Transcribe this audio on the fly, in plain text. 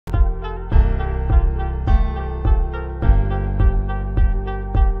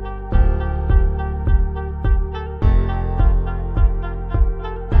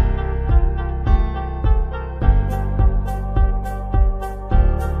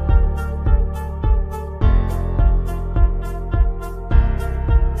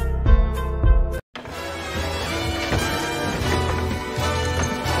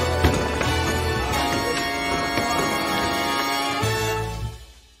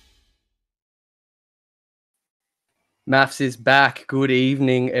MAFFS is back. Good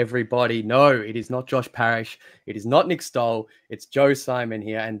evening, everybody. No, it is not Josh Parrish. It is not Nick Stoll. It's Joe Simon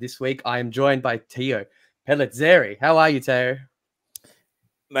here. And this week I am joined by Teo Pellizzeri. How are you, Teo?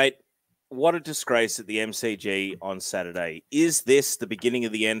 Mate, what a disgrace at the MCG on Saturday. Is this the beginning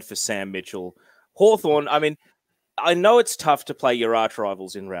of the end for Sam Mitchell? Hawthorn, I mean, I know it's tough to play your arch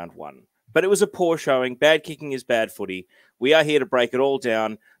rivals in round one, but it was a poor showing. Bad kicking is bad footy. We are here to break it all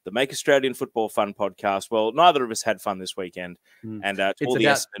down. The Make Australian Football Fun podcast. Well, neither of us had fun this weekend. And to all the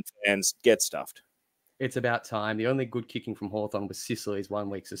Essendon fans, get stuffed. It's about time. The only good kicking from Hawthorn was Sicily's 1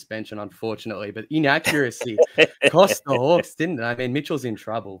 week suspension, unfortunately. But inaccuracy cost the Hawks, didn't it? I mean, Mitchell's in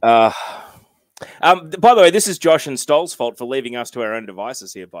trouble. By the way, this is Josh and Stoll's fault for leaving us to our own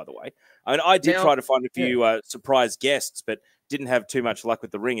devices here, by the way. I mean, I did try to find a few surprise guests, but didn't have too much luck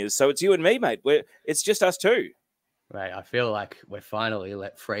with the ringers. So it's you and me, mate. It's just us two. Right, I feel like we're finally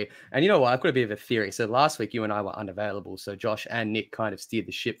let free. And you know what? I've got a bit of a theory. So last week, you and I were unavailable. So Josh and Nick kind of steered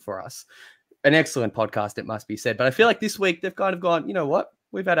the ship for us. An excellent podcast, it must be said. But I feel like this week, they've kind of gone, you know what?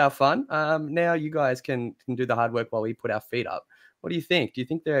 We've had our fun. Now you guys can do the hard work while we put our feet up. What do you think? Do you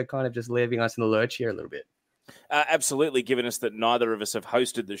think they're kind of just leaving us in the lurch here a little bit? Absolutely, given us that neither of us have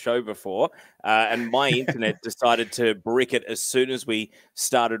hosted the show before, and my internet decided to brick it as soon as we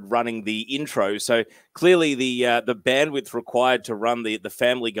started running the intro. So clearly, the bandwidth required to run the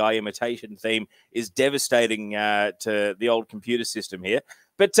Family Guy imitation theme is devastating to the old computer system here.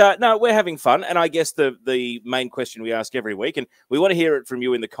 But no, we're having fun, and I guess the main question we ask every week, and we want to hear it from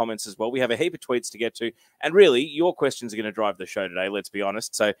you in the comments as well. We have a heap of tweets to get to, and really, your questions are going to drive the show today, let's be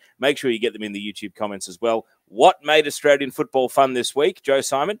honest. So make sure you get them in the YouTube comments as well. What made Australian football fun this week? Joe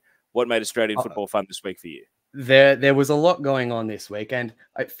Simon, what made Australian football fun this week for you? There was a lot going on this week, and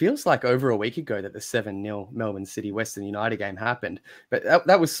it feels like over a week ago that the 7-0 Melbourne City Western United game happened. But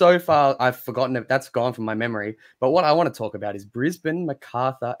that was so far, I've forgotten it. That's gone from my memory. But what I want to talk about is Brisbane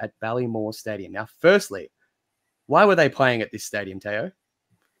Macarthur at Ballymore Stadium. Now, firstly, why were they playing at this stadium, Teo?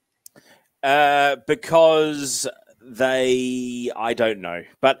 Because I don't know.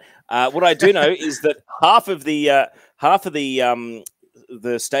 But what I do know is that half of the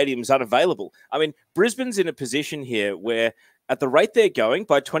stadium's unavailable. I mean, Brisbane's in a position here where at the rate they're going,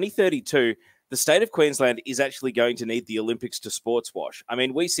 by 2032, the state of Queensland is actually going to need the Olympics to sports wash. I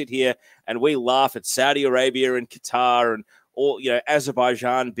mean, we sit here and we laugh at Saudi Arabia and Qatar and all,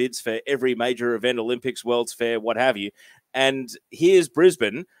 Azerbaijan bids for every major event, Olympics, World's Fair, what have you. And here's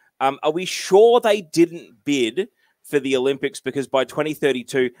Brisbane. Are we sure they didn't bid for the Olympics because by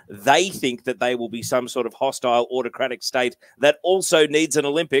 2032, they think that they will be some sort of hostile autocratic state that also needs an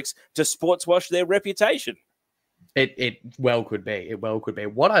Olympics to sports wash their reputation? It well could be. It well could be.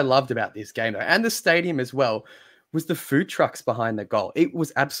 What I loved about this game, though, and the stadium as well, was the food trucks behind the goal. It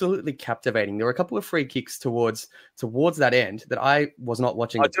was absolutely captivating. There were a couple of free kicks towards that end that I was not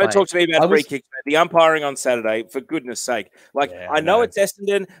watching. Don't talk to me about free kicks, man. The umpiring on Saturday, for goodness sake. I know it's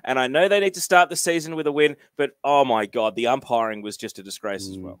Essendon, and I know they need to start the season with a win, but oh my God, the umpiring was just a disgrace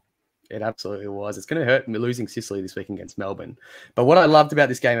as well. It absolutely was. It's going to hurt me losing Sicily this week against Melbourne. But what I loved about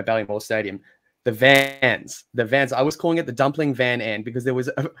this game at Ballymore Stadium, the vans, I was calling it the dumpling van end because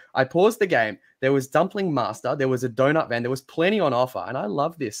I paused the game. There was dumpling master. There was a donut van. There was plenty on offer. And I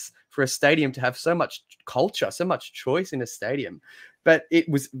love this for a stadium to have so much culture, so much choice in a stadium. But it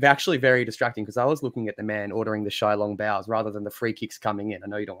was actually very distracting because I was looking at the man ordering the Shy Long Bows rather than the free kicks coming in. I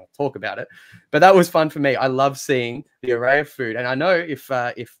know you don't want to talk about it, but that was fun for me. I love seeing the array of food. And I know if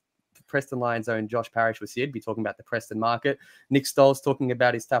Preston Lions' own Josh Parrish was here, he'd be talking about the Preston market. Nick Stoll's talking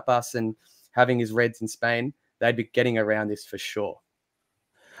about his tapas and having his Reds in Spain. They'd be getting around this for sure.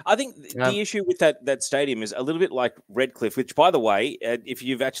 I think the issue with that stadium is a little bit like Redcliffe, which, by the way, if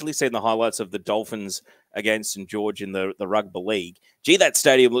you've actually seen the highlights of the Dolphins against St George in the rugby league, gee, that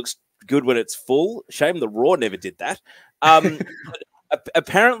stadium looks good when it's full. Shame the Raw never did that.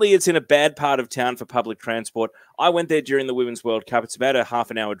 Apparently, it's in a bad part of town for public transport. I went there during the Women's World Cup. It's about a half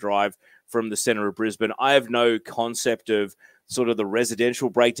an hour drive from the centre of Brisbane. I have no concept of sort of the residential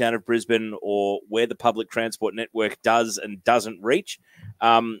breakdown of Brisbane or where the public transport network does and doesn't reach.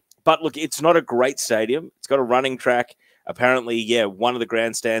 But look, it's not a great stadium. It's got a running track. Apparently, one of the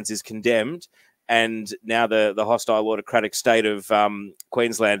grandstands is condemned. And now the hostile autocratic state of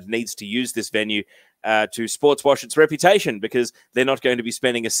Queensland needs to use this venue to sports wash its reputation because they're not going to be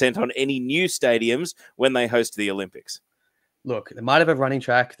spending a cent on any new stadiums when they host the Olympics. Look, they might have a running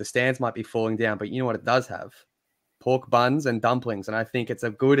track. The stands might be falling down, but you know what it does have? Pork buns and dumplings. And I think it's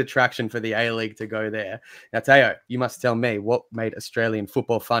a good attraction for the A-League to go there. Now, Teo, you must tell me what made Australian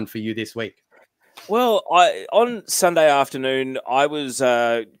football fun for you this week. Well, on Sunday afternoon, I was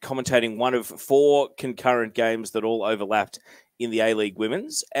commentating one of 4 concurrent games that all overlapped in the A-League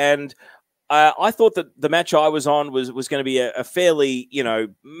Women's, and I thought that the match I was on was going to be a fairly,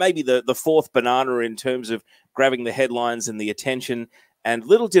 maybe the fourth banana in terms of grabbing the headlines and the attention. And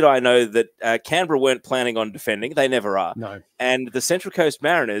little did I know that Canberra weren't planning on defending. They never are. No. And the Central Coast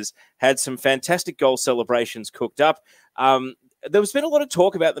Mariners had some fantastic goal celebrations cooked up. There's been a lot of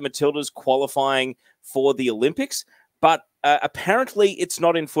talk about the Matildas qualifying for the Olympics, but apparently it's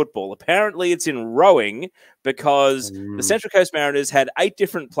not in football. Apparently it's in rowing, because the Central Coast Mariners had 8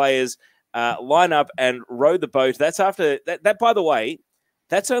 different players line up and row the boat. That's after that, by the way,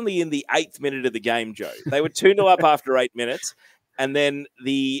 that's only in the 8th minute of the game, Joe. They were 2-0 up after 8 minutes. And then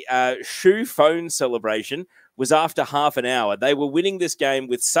the shoe phone celebration was after half an hour. They were winning this game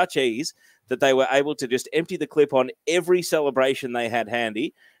with such ease that they were able to just empty the clip on every celebration they had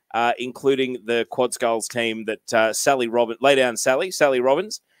handy, including the Quad Skulls team that Sally Robbins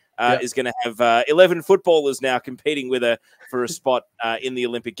is going to have 11 footballers now competing with her for a spot in the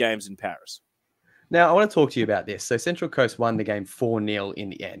Olympic Games in Paris. Now, I want to talk to you about this. So Central Coast won the game 4-0 in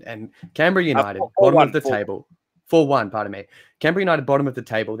the end, and Canberra United, bottom of the table. 4-1, pardon me. Canberra United, bottom of the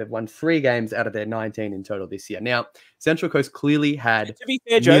table. They've won 3 games out of their 19 in total this year. Now, Central Coast clearly had... To be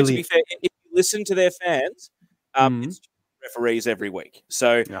fair, Joe, if you listen to their fans, it's referees every week.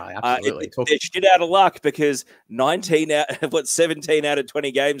 So they're shit out of luck, because 17 out of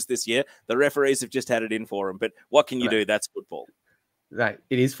 20 games this year, the referees have just had it in for them. But what can you do? That's football. Right,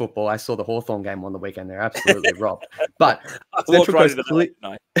 it is football. I saw the Hawthorn game on the weekend. They're absolutely robbed. But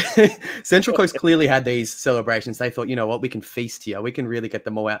Central Coast clearly had these celebrations. They thought, you know what, we can feast here. We can really get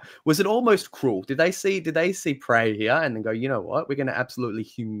them all out. Was it almost cruel? Did they see prey here and then go, you know what, we're going to absolutely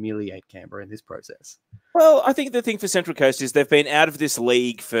humiliate Canberra in this process? Well, I think the thing for Central Coast is they've been out of this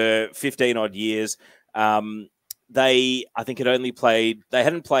league for 15 odd years. They hadn't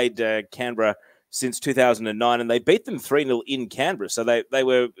played Canberra since 2009, and they beat them 3-0 in Canberra. So they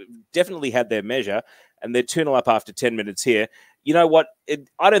were definitely had their measure, and they're 2-0 up after 10 minutes here. You know what?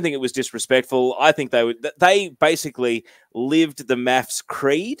 I don't think it was disrespectful. I think they basically lived the MAFFS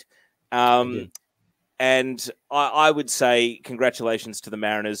creed. And I would say congratulations to the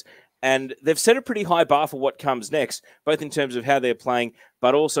Mariners. And they've set a pretty high bar for what comes next, both in terms of how they're playing,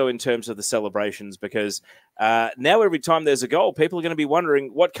 but also in terms of the celebrations, because now every time there's a goal, people are going to be wondering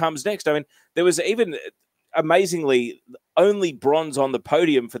what comes next. I mean, there was even, amazingly, only bronze on the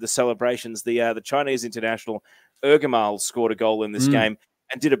podium for the celebrations. The Chinese international Ergamal scored a goal in this game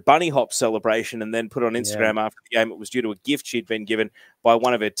and did a bunny hop celebration, and then put on Instagram after the game. It was due to a gift she'd been given by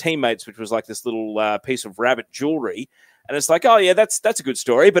one of her teammates, which was like this little piece of rabbit jewelry. And it's like, oh, yeah, that's a good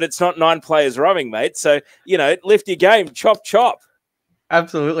story, but it's not 9 players rowing, mate. So, lift your game, chop, chop.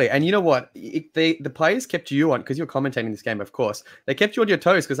 Absolutely. And you know what? The players kept you on, because you're commentating this game, of course. They kept you on your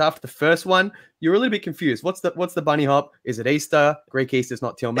toes, because after the first one, you were a little bit confused. What's the bunny hop? Is it Easter? Greek Easter's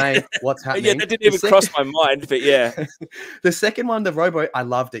not till May. What's happening? Yeah, that didn't even cross my mind, but yeah. The second one, the rowboat, I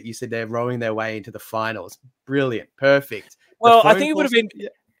loved it. You said they're rowing their way into the finals. Brilliant. Perfect. Well, I think it would have been... Yeah.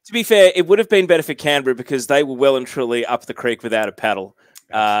 To be fair, it would have been better for Canberra, because they were well and truly up the creek without a paddle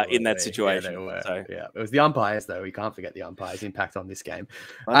in that situation. Yeah, it was the umpires, though. We can't forget the umpires' impact on this game.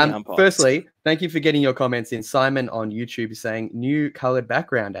 Firstly, thank you for getting your comments in. Simon on YouTube is saying, new coloured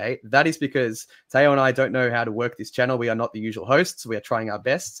background, eh? That is because Teo and I don't know how to work this channel. We are not the usual hosts. We are trying our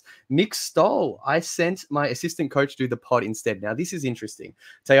best. Nick Stoll, I sent my assistant coach to do the pod instead. Now, this is interesting.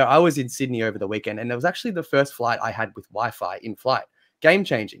 Teo, I was in Sydney over the weekend, and it was actually the first flight I had with Wi-Fi in flight. Game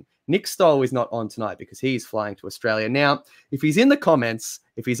changing. Nick Stoll is not on tonight because he's flying to Australia. Now, if he's in the comments,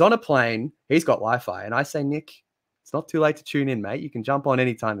 if he's on a plane, he's got Wi-Fi. And I say, Nick, it's not too late to tune in, mate. You can jump on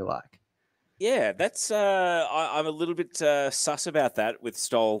anytime you like. Yeah, that's I'm a little bit sus about that with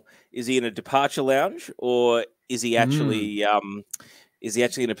Stoll. Is he in a departure lounge, or is he actually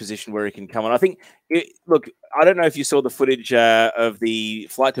in a position where he can come on? I think, look, I don't know if you saw the footage of the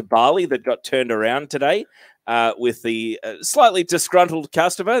flight to Bali that got turned around today. With the slightly disgruntled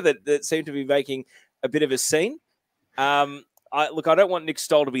customer that seemed to be making a bit of a scene. I don't want Nick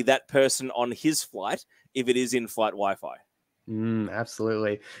Stoll to be that person on his flight if it is in-flight Wi-Fi.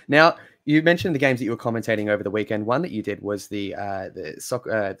 Absolutely. Now, you mentioned the games that you were commentating over the weekend. One that you did was the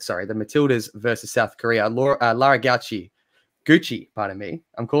Matildas versus South Korea. Lara Gucci, pardon me.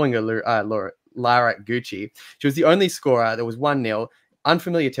 I'm calling her Lara Gucci. She was the only scorer. There was 1-0.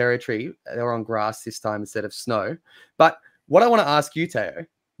 Unfamiliar territory. They were on grass this time instead of snow. But what I want to ask you, Teo,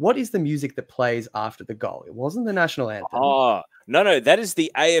 what is the music that plays after the goal? It wasn't the national anthem. Oh, no, that is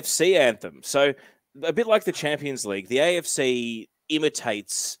the AFC anthem. So a bit like the Champions League, the AFC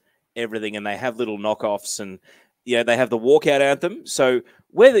imitates everything, and they have little knockoffs, and they have the walkout anthem. So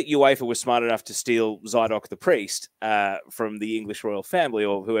whether UEFA was smart enough to steal Zydok the Priest from the English royal family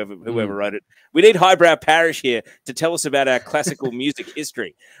or whoever wrote it, we need Highbrow Parish here to tell us about our classical music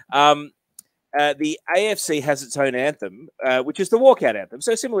history. The AFC has its own anthem, which is the walkout anthem.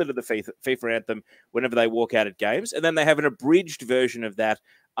 So similar to the FIFA anthem whenever they walk out at games. And then they have an abridged version of that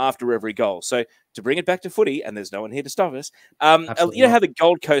after every goal. So to bring it back to footy, and there's no one here to stop us, you know how the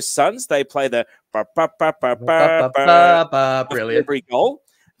Gold Coast Suns, they play the brilliant every goal?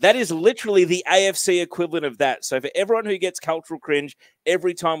 That is literally the AFC equivalent of that. So for everyone who gets cultural cringe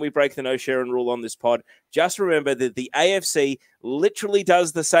every time we break the no sharing rule on this pod, just remember that the AFC literally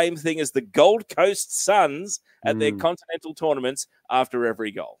does the same thing as the Gold Coast Suns at their continental tournaments after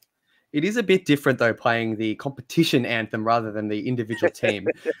every goal. It is a bit different, though, playing the competition anthem rather than the individual team.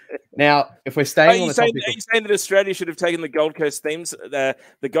 Now, if we're staying on the topic... Are you saying that Australia should have taken the Gold Coast themes, the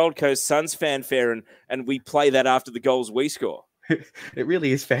Gold Coast Suns fanfare, and we play that after the goals we score? It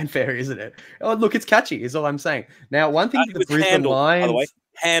really is fanfare, isn't it? Oh, look, it's catchy, is all I'm saying. Now, one thing the Brisbane Lions... By the way,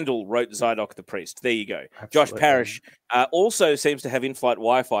 Handel wrote Zydok the Priest. There you go. Absolutely. Josh Parrish also seems to have in-flight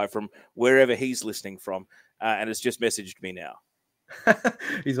Wi-Fi from wherever he's listening from, and has just messaged me now.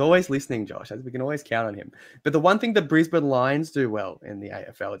 He's always listening, Josh. We can always count on him. But the one thing the Brisbane Lions do well in the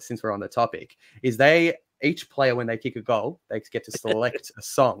AFL, since we're on the topic, is each player, when they kick a goal, they get to select a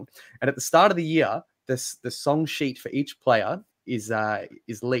song. And at the start of the year, the song sheet for each player is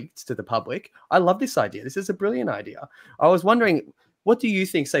leaked to the public. I love this idea. This is a brilliant idea. I was wondering, what do you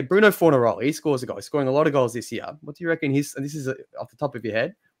think? Say Bruno Fornaroli, he scores a goal. He's scoring a lot of goals this year. What do you reckon and this is off the top of your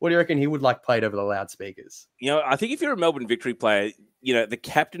head, what do you reckon he would like played over the loudspeakers? I think if you're a Melbourne Victory player, the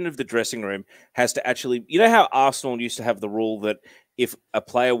captain of the dressing room has to actually, how Arsenal used to have the rule that if a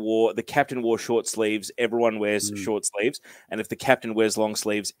player the captain wore short sleeves, everyone wears short sleeves. And if the captain wears long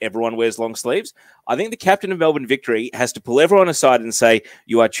sleeves, everyone wears long sleeves. I think the captain of Melbourne Victory has to pull everyone aside and say,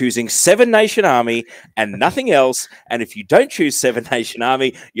 you are choosing Seven Nation Army and nothing else. And if you don't choose Seven Nation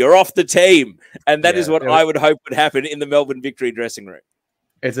Army, you're off the team. And that is what I would hope would happen in the Melbourne Victory dressing room.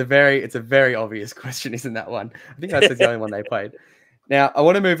 It's a very obvious question, isn't that one? I think that's the only one they played. Now, I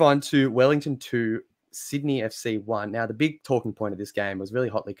want to move on to Wellington 2, Sydney FC 1. Now, the big talking point of this game was really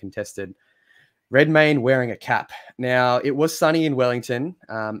hotly contested. Redmayne wearing a cap. Now, it was sunny in Wellington.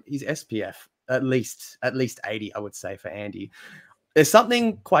 His SPF, at least 80, I would say, for Andy. There's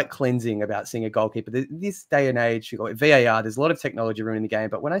something quite cleansing about seeing a goalkeeper. This day and age, you got VAR, there's a lot of technology ruining the game.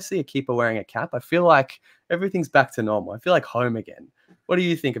 But when I see a keeper wearing a cap, I feel like everything's back to normal. I feel like home again. What do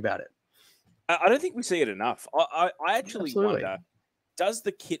you think about it? I don't think we see it enough. I actually Absolutely. wonder, does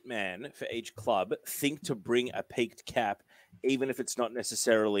the kit man for each club think to bring a peaked cap, even if it's not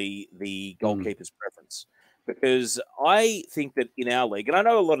necessarily the goalkeeper's preference? Because I think that in our league, and I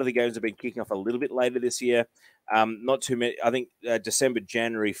know a lot of the games have been kicking off a little bit later this year, not too many. I think December,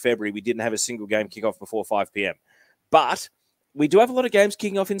 January, February, we didn't have a single game kick off before 5 p.m. But we do have a lot of games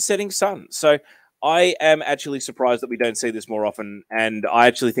kicking off in setting sun. So I am actually surprised that we don't see this more often, and I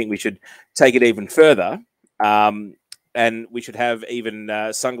actually think we should take it even further, and we should have even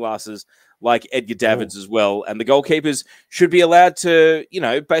sunglasses like Edgar Davids as well, and the goalkeepers should be allowed to,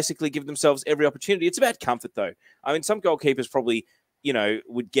 basically give themselves every opportunity. It's about comfort, though. I mean, some goalkeepers probably,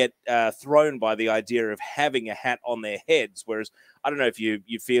 would get thrown by the idea of having a hat on their heads, whereas I don't know if you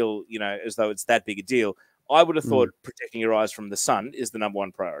feel, as though it's that big a deal. I would have thought protecting your eyes from the sun is the number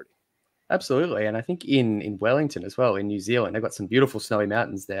one priority. Absolutely. And I think in Wellington as well, in New Zealand, they've got some beautiful snowy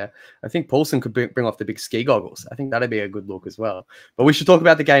mountains there. I think Paulson could bring off the big ski goggles. I think that'd be a good look as well. But we should talk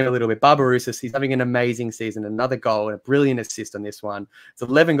about the game a little bit. Barbarouses, he's having an amazing season. Another goal and a brilliant assist on this one. It's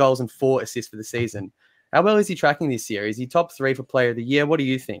 11 goals and 4 assists for the season. How well is he tracking this year? Is he top 3 for player of the year? What do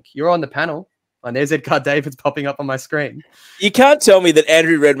you think? You're on the panel. And there's Edgar Davids popping up on my screen. You can't tell me that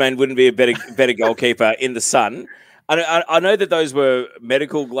Andrew Redmayne wouldn't be a better goalkeeper in the sun. I know that those were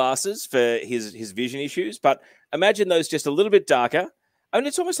medical glasses for his vision issues, but imagine those just a little bit darker. I mean,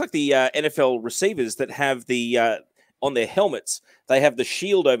 it's almost like the NFL receivers that have the on their helmets, they have the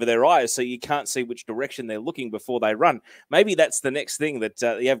shield over their eyes so you can't see which direction they're looking before they run. Maybe that's the next thing, that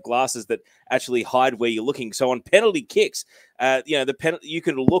you have glasses that actually hide where you're looking. So on penalty kicks, you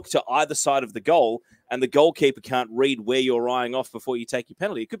can look to either side of the goal and the goalkeeper can't read where you're eyeing off before you take your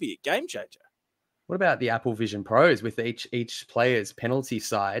penalty. It could be a game changer. What about the Apple Vision Pros with each player's penalty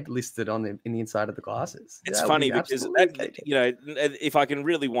side listed on in the inside of the glasses? It's funny because if I can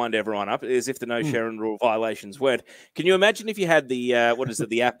really wind everyone up, as if the no sharing rule violations weren't. Can you imagine if you had the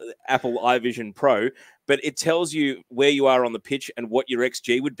Apple iVision Pro, but it tells you where you are on the pitch and what your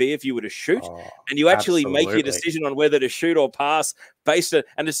XG would be if you were to shoot, and you actually make your decision on whether to shoot or pass based on,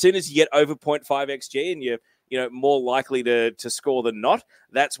 and as soon as you get over 0.5 XG and you're more likely to score than not,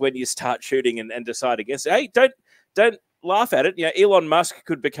 that's when you start shooting and decide against it. Hey, don't laugh at it. Elon Musk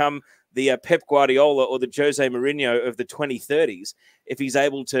could become the Pep Guardiola or the Jose Mourinho of the 2030s if he's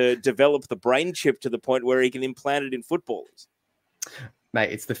able to develop the brain chip to the point where he can implant it in footballers.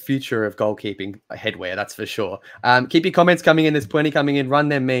 Mate, it's the future of goalkeeping headwear, that's for sure. Keep your comments coming in. There's plenty coming in. Run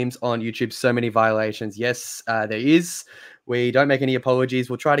them memes on YouTube. So many violations. Yes, there is. We don't make any apologies.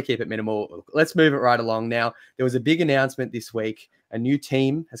 We'll try to keep it minimal. Let's move it right along now. There was a big announcement this week. A new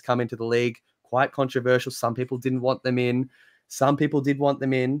team has come into the league. Quite controversial. Some people didn't want them in. Some people did want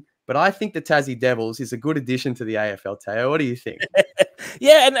them in. But I think the Tassie Devils is a good addition to the AFL, Teo. What do you think?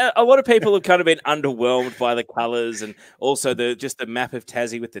 Yeah, and a lot of people have kind of been underwhelmed by the colours and also just the map of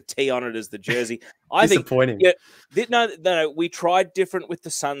Tassie with the T on it as the jersey. I think disappointing. No. We tried different with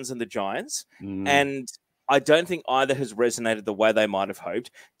the Suns and the Giants, and I don't think either has resonated the way they might have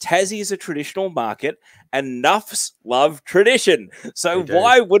hoped. Tassie is a traditional market, and MAFFS love tradition. So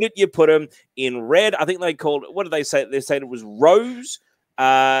why wouldn't you put them in red? I think they called, what did they say? They said it was rose.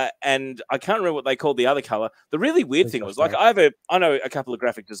 And I can't remember what they called the other color. The really weird thing was, like, I know a couple of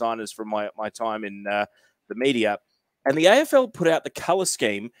graphic designers from my time in the media, and the AFL put out the color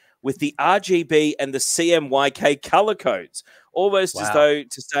scheme with the RGB and the CMYK color codes, almost as though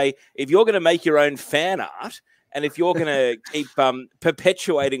to say, if you're going to make your own fan art, and if you're going to keep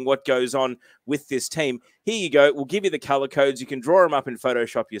perpetuating what goes on with this team, here you go. We'll give you the color codes. You can draw them up in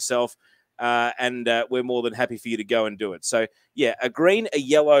Photoshop yourself. And we're more than happy for you to go and do it. So, yeah, a green, a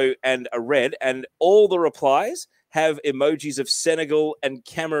yellow, and a red. And all the replies have emojis of Senegal and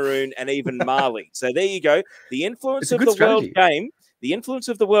Cameroon and even Mali. So there you go. The influence of the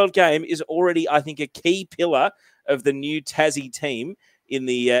world game, is already, I think, a key pillar of the new Tassie team in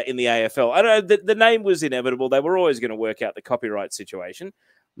the AFL. I don't know, the name was inevitable. They were always going to work out the copyright situation.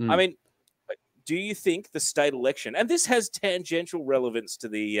 I mean, do you think the state election, and this has tangential relevance to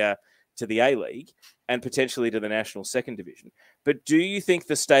the A-League and potentially to the National Second Division, but do you think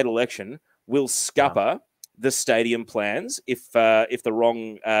the state election will scupper the stadium plans if the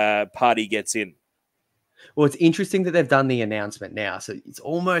wrong party gets in? Well, it's interesting that they've done the announcement now. So it's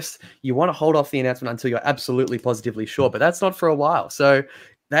almost, you want to hold off the announcement until you're absolutely positively sure, but that's not for a while. So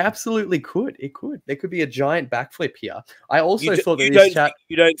they absolutely could. There could be a giant backflip here. I also thought that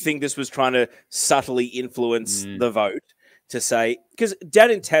you don't think this was trying to subtly influence the vote to say, because down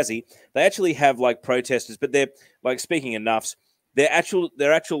in Tassie, they actually have like protesters, but they're like, speaking of MAFFS, their actual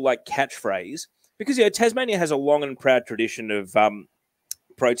like catchphrase, because Tasmania has a long and proud tradition of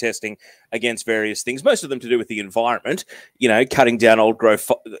protesting against various things, most of them to do with the environment, cutting down old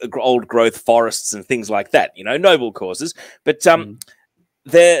growth forests and things like that, noble causes. But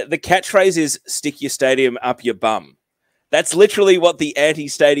the catchphrase is "stick your stadium up your bum." That's literally what the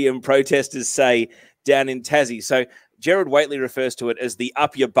anti-stadium protesters say down in Tassie. So Gerard Whateley refers to it as the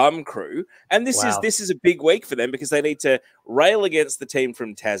up your bum crew. And this is a big week for them because they need to rail against the team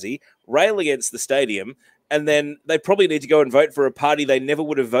from Tassie, rail against the stadium, and then they probably need to go and vote for a party they never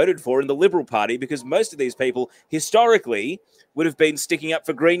would have voted for in the Liberal Party, because most of these people historically would have been sticking up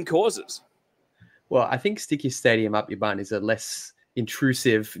for green causes. Well, I think stick your stadium up your bum is a less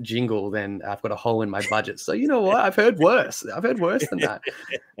intrusive jingle than I've got a hole in my budget. So you know what? I've heard worse. I've heard worse than that.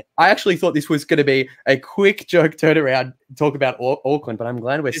 I actually thought this was going to be a quick joke turnaround, talk about Auckland, but I'm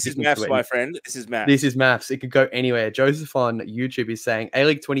glad we're sticking to it. This is MAFFS, my friend. This is MAFFS. This is MAFFS. It could go anywhere. Joseph on YouTube is saying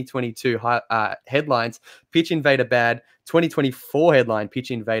A-League 2022 headlines, pitch invader bad, 2024 headline,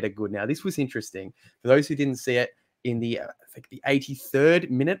 pitch invader good. Now, this was interesting. For those who didn't see it, in the 83rd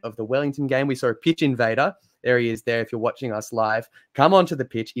minute of the Wellington game, we saw a pitch invader. There he is there. If you're watching us live, come onto the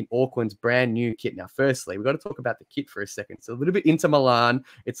pitch in Auckland's brand new kit. Now, firstly, we've got to talk about the kit for a second. It's a little bit Inter Milan.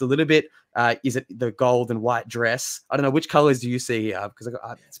 It's a little bit, is it the gold and white dress? I don't know. Which colors do you see here? Because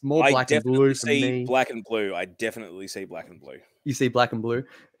it's more black and blue for me. Black and blue. I definitely see black and blue. You see black and blue.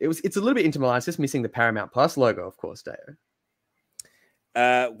 It's a little bit Inter Milan. It's just missing the Paramount Plus logo, of course, Deo.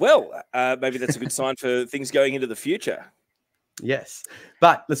 Maybe that's a good sign for things going into the future. Yes,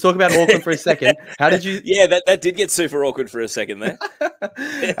 but let's talk about Auckland for a second. How did you? Yeah, that did get super awkward for a second there.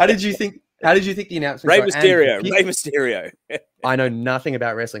 How did you think the announcement? Rey Mysterio. I know nothing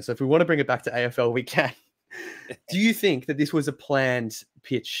about wrestling, so if we want to bring it back to AFL, we can. Do you think that this was a planned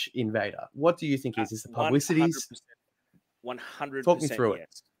pitch invader? What do you think is this the publicity's? 100% Talk me through it.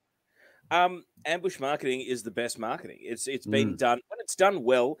 yes. Ambush marketing is the best marketing. It's been Mm. done when it's done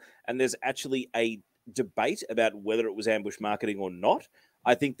well, and there's actually a debate about whether it was ambush marketing or not.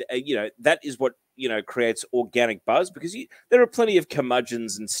 I think that, that is what creates organic buzz, because there are plenty of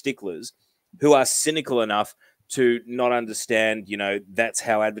curmudgeons and sticklers who are cynical enough to not understand, that's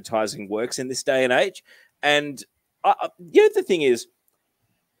how advertising works in this day and age. And the thing is,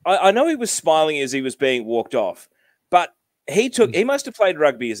 I know he was smiling as he was being walked off, but he must have played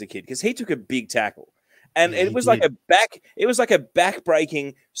rugby as a kid, because he took a big tackle. And Yeah, it was like a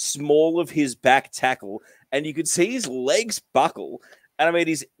back-breaking small of his back tackle, and you could see his legs buckle. And I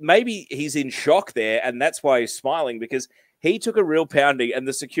mean, maybe he's in shock there, and that's why he's smiling, because he took a real pounding, and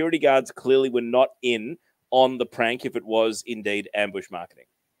the security guards clearly were not in on the prank if it was indeed ambush marketing.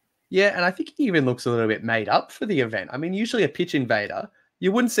 Yeah, and I think he even looks a little bit made up for the event. I mean, usually a pitch invader,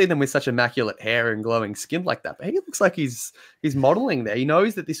 you wouldn't see them with such immaculate hair and glowing skin like that. But he looks like he's modeling there. He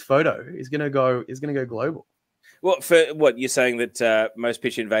knows that this photo is gonna go global. Well, for what you're saying, that most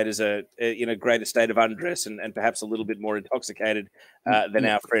pitch invaders are in a greater state of undress and perhaps a little bit more intoxicated than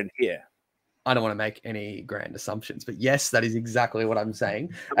our friend here. I don't want to make any grand assumptions, but yes, that is exactly what I'm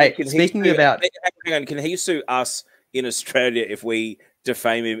saying. Hey, speaking about, hang on, can he sue us in Australia if we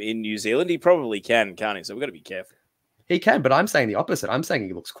defame him in New Zealand? He probably can, can't he? So we've got to be careful. He can, but I'm saying the opposite. I'm saying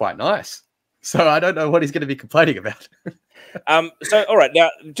he looks quite nice. So I don't know what he's going to be complaining about. So, all right.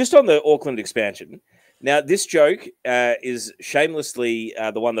 Now, just on the Auckland expansion. Now, this joke is shamelessly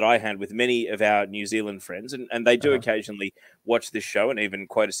the one that I had with many of our New Zealand friends, and they do occasionally watch this show and even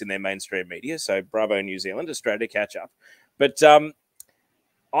quote us in their mainstream media. So bravo, New Zealand, Australia, catch up. But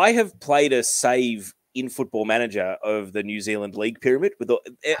I have played a save in Football Manager of the New Zealand League pyramid.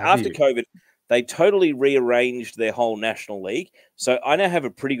 After COVID, they totally rearranged their whole national league. So I now have a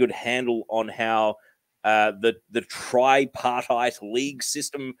pretty good handle on how the tripartite league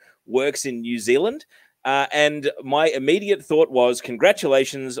system works in New Zealand. And my immediate thought was,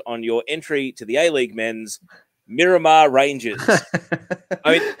 congratulations on your entry to the A-League men's Miramar Rangers.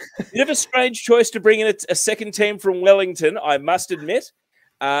 I mean, bit of a strange choice to bring in a second team from Wellington, I must admit.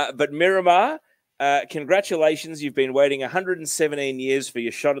 But Miramar, congratulations. You've been waiting 117 years for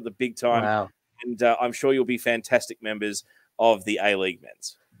your shot at the big time. Wow. And I'm sure you'll be fantastic members of the A-League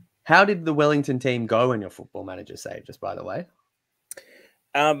men's. How did the Wellington team go in your Football Manager save, just by the way?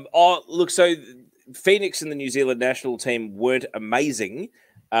 Look, so Phoenix and the New Zealand national team weren't amazing.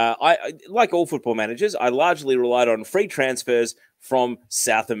 I like all football managers, I largely relied on free transfers from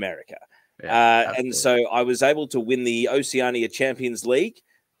South America. And so I was able to win the Oceania Champions League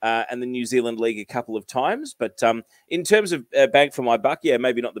and the New Zealand League a couple of times. But in terms of bang for my buck, yeah,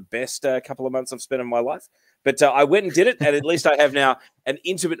 maybe not the best couple of months I've spent in my life. But I went and did it, and at least I have now an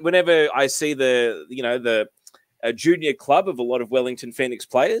intimate. Whenever I see the junior club of a lot of Wellington Phoenix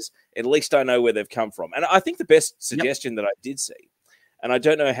players, at least I know where they've come from. And I think the best suggestion that I did see, and I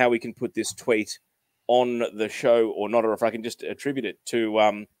don't know how we can put this tweet on the show or not, or if I can just attribute it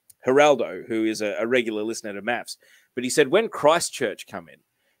to Geraldo, who is a regular listener to MAFFS, but he said when Christchurch come in,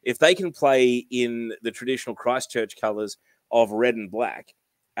 if they can play in the traditional Christchurch colours of red and black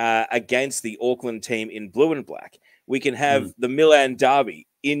against the Auckland team in blue and black, we can have the Milan Derby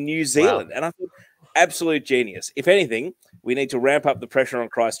in New Zealand. Wow. And I thought, absolute genius. If anything, we need to ramp up the pressure on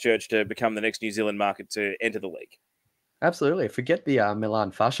Christchurch to become the next New Zealand market to enter the league. Absolutely. Forget the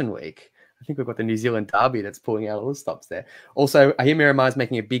Milan Fashion Week. I think we've got the New Zealand Derby that's pulling out all the stops there. Also, I hear Miramar is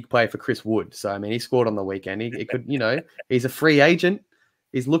making a big play for Chris Wood. So, I mean, he scored on the weekend. He could, he's a free agent.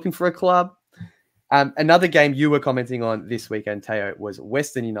 He's looking for a club. Another game you were commenting on this weekend, Teo, was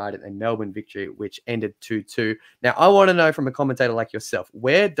Western United and Melbourne Victory, which ended 2-2. Now, I want to know from a commentator like yourself,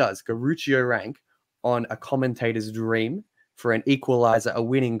 where does Garuccio rank on a commentator's dream for an equalizer, a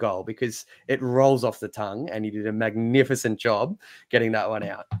winning goal? Because it rolls off the tongue, and he did a magnificent job getting that one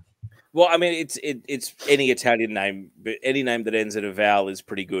out. Well, I mean, it's any Italian name, but any name that ends in a vowel is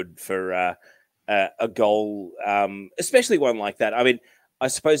pretty good for a goal, especially one like that. I mean, I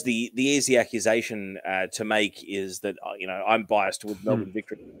suppose the easy accusation to make is that, I'm biased with Melbourne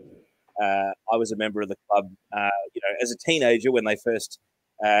Victory. I was a member of the club, as a teenager when they first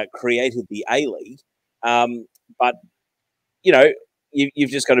created the A-League. But,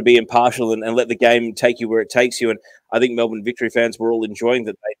 you've just got to be impartial and let the game take you where it takes you. And I think Melbourne Victory fans were all enjoying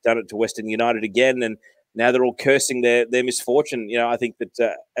that they've done it to Western United again. And now they're all cursing their misfortune. I think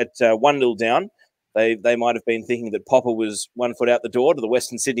that at 1-0 down, they might have been thinking that Popper was 1 foot out the door to the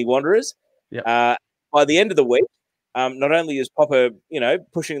Western Sydney Wanderers. Yep. By the end of the week, Not only is Popper,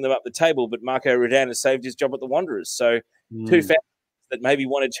 pushing them up the table, but Marco Rudan has saved his job at the Wanderers. So two fans that maybe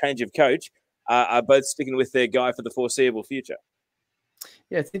want a change of coach are both sticking with their guy for the foreseeable future.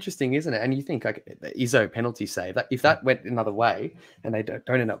 Yeah, it's interesting, isn't it? And you think like the Izzo penalty save, that if that went another way and they don't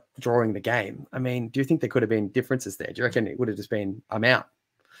end up drawing the game, I mean, do you think there could have been differences there? Do you reckon it would have just been, I'm out?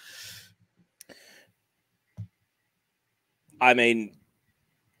 I mean,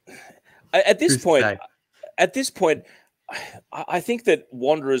 at this point, I think that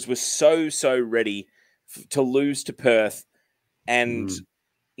Wanderers were so ready to lose to Perth and,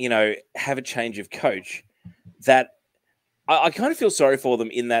 have a change of coach that I kind of feel sorry for them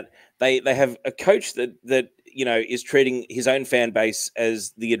in that they have a coach that is treating his own fan base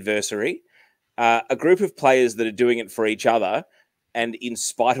as the adversary, a group of players that are doing it for each other, and in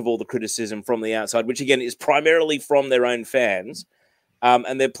spite of all the criticism from the outside, which again is primarily from their own fans,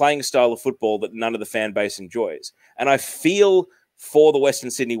 and they're playing a style of football that none of the fan base enjoys. And I feel for the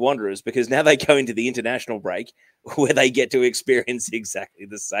Western Sydney Wanderers because now they go into the international break where they get to experience exactly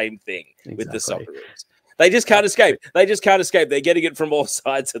the same thing with the Socceroos. They just can't escape. They just can't escape. They're getting it from all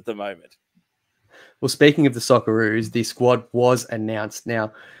sides at the moment. Well, speaking of the Socceroos, the squad was announced.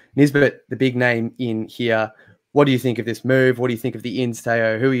 Now, Nisbet, the big name in here, what do you think of this move? What do you think of the ins,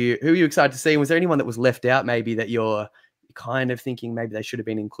 Teo? Who are you excited to see? Was there anyone that was left out maybe that you're kind of thinking maybe they should have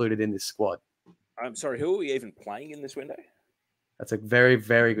been included in this squad? I'm sorry, who are we even playing in this window? That's a very,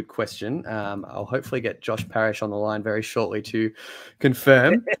 very good question. I'll hopefully get Josh Parrish on the line very shortly to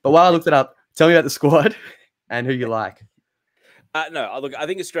confirm. But while I looked it up, tell me about the squad and who you like. No, look, I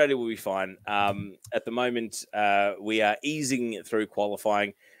think Australia will be fine. At the moment, we are easing through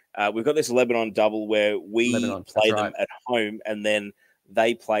qualifying. We've got this Lebanon double where we play them at home and then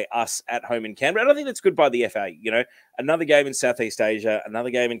they play us at home in Canberra. And I think that's good by the FA. Another game in Southeast Asia, another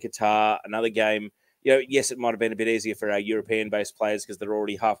game in Qatar, another game. Yes, it might have been a bit easier for our European-based players because they're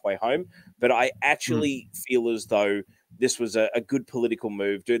already halfway home. But I actually feel as though this was a good political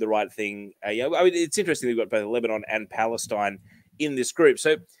move, do the right thing. It's interesting we've got both Lebanon and Palestine in this group.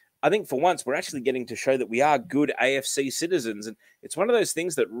 So I think for once we're actually getting to show that we are good AFC citizens. And it's one of those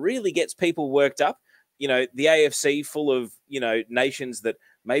things that really gets people worked up. The AFC full of, nations that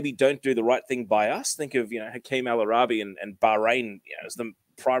maybe don't do the right thing by us. Think of, Hakeem Al Arabi and Bahrain as the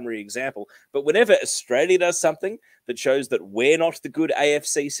primary example. But whenever Australia does something that shows that we're not the good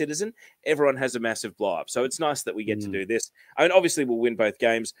AFC citizen, everyone has a massive blow up. So it's nice that we get to do this. I mean, obviously we'll win both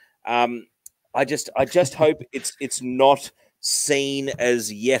games. I just hope it's not seen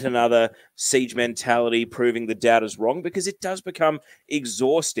as yet another siege mentality proving the doubters wrong, because it does become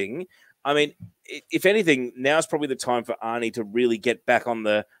exhausting. I mean, if anything, now's probably the time for Arnie to really get back on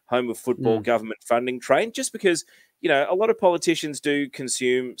the home of football government funding train, just because, a lot of politicians do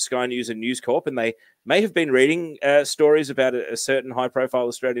consume Sky News and News Corp, and they may have been reading stories about a certain high-profile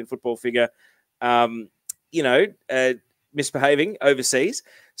Australian football figure, misbehaving overseas.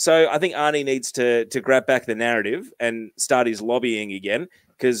 So I think Arnie needs to grab back the narrative and start his lobbying again,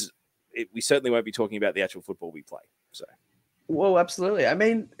 because we certainly won't be talking about the actual football we play. So. Well, absolutely. I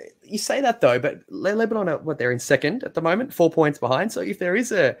mean, you say that though, but Lebanon, they're in second at the moment, 4 points behind. So if there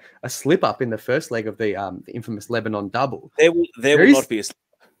is a slip up in the first leg of the infamous Lebanon double, there will not be a slip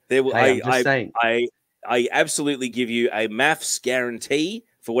up. There will. Hey, I'm just saying. I absolutely give you a MAFFS guarantee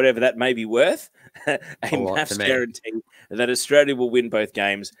for whatever that may be worth. a MAFFS guarantee that Australia will win both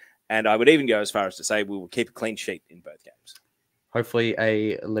games, and I would even go as far as to say we will keep a clean sheet in both games. Hopefully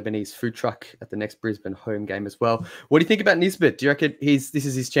a Lebanese food truck at the next Brisbane home game as well. What do you think about Nisbet? Do you reckon this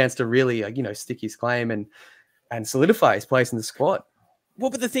is his chance to really, stick his claim and solidify his place in the squad? Well,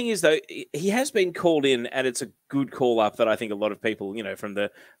 but the thing is, though, he has been called in, and it's a good call up that I think a lot of people, from the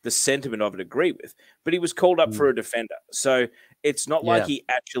sentiment of it, agree with. But he was called up for a defender. So it's not like he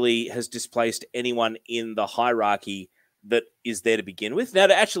actually has displaced anyone in the hierarchy that is there to begin with. Now,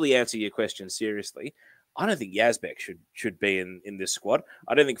 to actually answer your question seriously, I don't think Yazbek should be in this squad.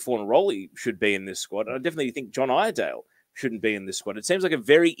 I don't think Fornaroli should be in this squad. And I definitely think John Iredale shouldn't be in this squad. It seems like a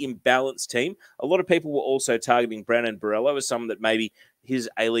very imbalanced team. A lot of people were also targeting Brandon Borello as someone that maybe his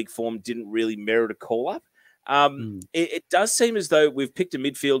A-League form didn't really merit a call-up. It does seem as though we've picked a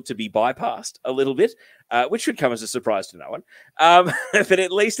midfield to be bypassed a little bit, which should come as a surprise to no one. But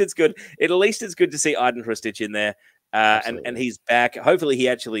at least it's good. At least it's good to see Aiden Hrustic in there. And he's back. Hopefully he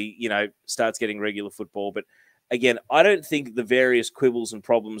actually, starts getting regular football. But again, I don't think the various quibbles and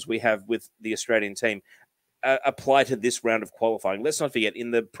problems we have with the Australian team apply to this round of qualifying. Let's not forget, in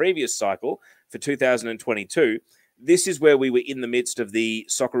the previous cycle for 2022, this is where we were in the midst of the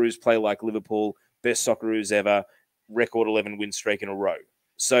Socceroos play like Liverpool, best Socceroos ever, record 11 win streak in a row.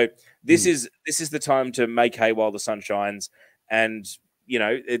 So this is the time to make hay while the sun shines, and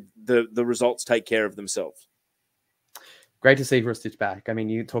the results take care of themselves. Great to see Rustic back. I mean,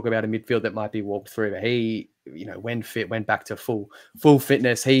 you talk about a midfield that might be walked through, but he, when fit, went back to full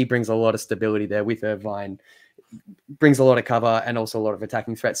fitness. He brings a lot of stability there with Irvine, brings a lot of cover and also a lot of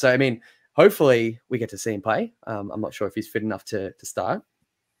attacking threats. So, I mean, hopefully we get to see him play. I'm not sure if he's fit enough to start.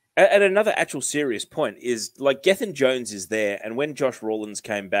 And another actual serious point is, like, Gethin Jones is there, and when Josh Rawlins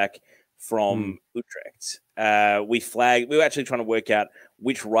came back from Utrecht, we were actually trying to work out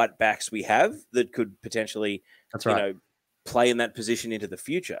which right backs we have that could potentially, play in that position into the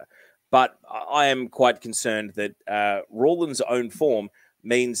future. But I am quite concerned that Rawlins' own form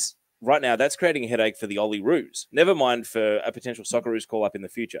means right now that's creating a headache for the Ollie Roos. Never mind for a potential Socceroos call up in the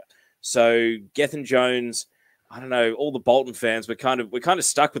future. So Gethin Jones, I don't know, all the Bolton fans, we're kind of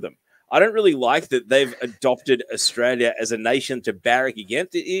stuck with them. I don't really like that they've adopted Australia as a nation to barrack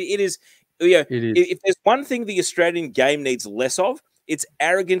against. It is. If there's one thing the Australian game needs less of, it's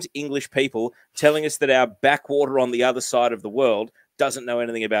arrogant English people telling us that our backwater on the other side of the world doesn't know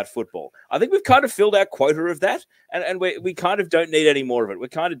anything about football. I think we've kind of filled our quota of that, and we kind of don't need any more of it. We're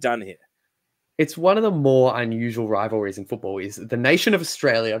kind of done here. It's one of the more unusual rivalries in football is the nation of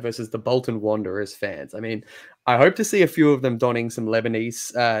Australia versus the Bolton Wanderers fans. I mean, I hope to see a few of them donning some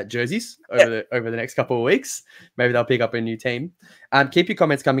Lebanese jerseys over the next couple of weeks. Maybe they'll pick up a new team. Keep your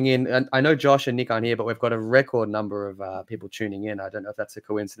comments coming in. And I know Josh and Nick aren't here, but we've got a record number of people tuning in. I don't know if that's a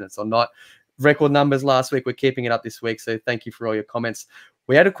coincidence or not. Record numbers last week. We're keeping it up this week. So thank you for all your comments.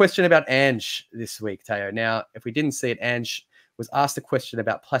 We had a question about Ange this week, Teo. Now, if we didn't see it, Ange was asked a question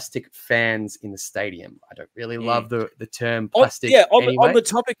about plastic fans in the stadium. I don't really love the term plastic. On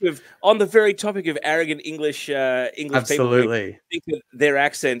the very topic of arrogant English Absolutely. people who think that their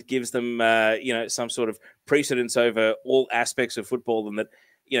accent gives them some sort of precedence over all aspects of football, and that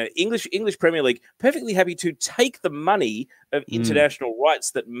English Premier League perfectly happy to take the money of international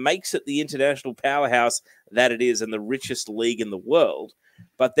rights that makes it the international powerhouse that it is and the richest league in the world.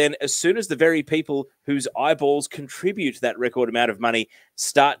 But then as soon as the very people whose eyeballs contribute that record amount of money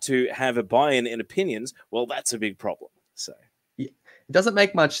start to have a buy-in in opinions, well, that's a big problem. So it doesn't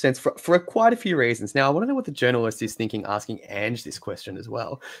make much sense for quite a few reasons. Now, I want to know what the journalist is thinking asking Ange this question as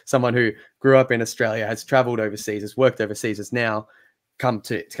well. Someone who grew up in Australia, has traveled overseas, has worked overseas, has now come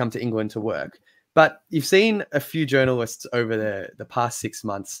to England to work. But you've seen a few journalists over the past 6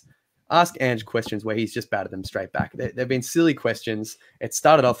 months ask Ange questions where he's just batted them straight back. They've been silly questions. It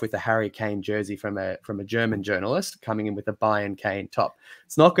started off with a Harry Kane jersey from a German journalist coming in with a Bayern Kane top.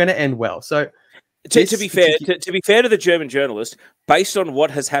 It's not going to end well. So to be fair to the German journalist, based on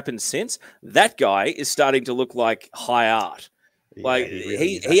what has happened since, that guy is starting to look like high art. Like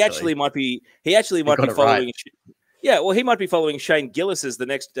he actually might be following. Right. Yeah, well, he might be following Shane Gillis as the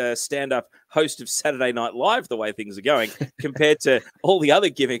next stand-up host of Saturday Night Live, the way things are going, compared to all the other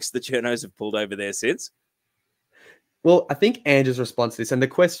gimmicks the journos have pulled over there since. Well, I think Ange's response to this, and the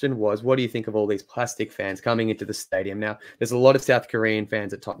question was, what do you think of all these plastic fans coming into the stadium? Now, there's a lot of South Korean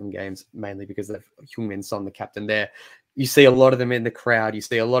fans at Tottenham games, mainly because of Heung-min Son, the captain there. You see a lot of them in the crowd. You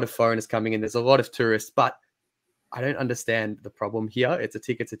see a lot of foreigners coming in. There's a lot of tourists, but I don't understand the problem here. It's a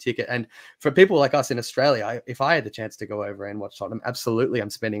ticket. And for people like us in Australia, if I had the chance to go over and watch Tottenham, absolutely, I'm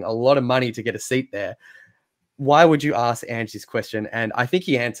spending a lot of money to get a seat there. Why would you ask Ange this question? And I think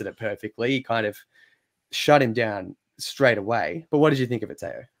he answered it perfectly. He kind of shut him down straight away. But what did you think of it,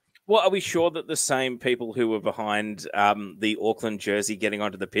 Teo? Well, are we sure that the same people who were behind the Auckland jersey getting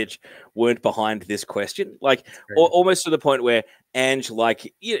onto the pitch weren't behind this question? Like, almost to the point where Ange,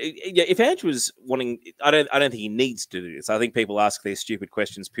 if Ange was wanting, I don't think he needs to do this. I think people ask these stupid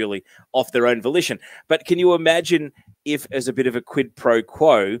questions purely off their own volition. But can you imagine if, as a bit of a quid pro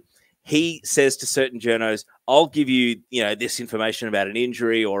quo, he says to certain journos, I'll give you, this information about an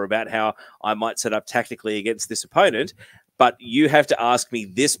injury or about how I might set up tactically against this opponent, but you have to ask me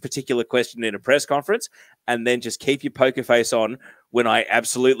this particular question in a press conference and then just keep your poker face on when I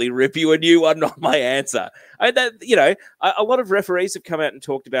absolutely rip you a new one on my answer. A lot of referees have come out and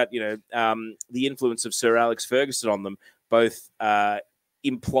talked about, the influence of Sir Alex Ferguson on them, both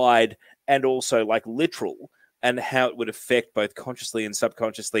implied and also like literal, and how it would affect both consciously and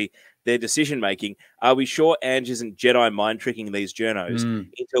subconsciously their decision-making. Are we sure Ange isn't Jedi mind-tricking these journos?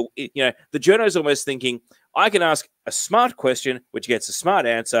 The journo's almost thinking, I can ask a smart question, which gets a smart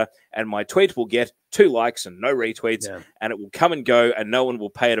answer, and my tweet will get 2 likes and no retweets, and it will come and go, and no one will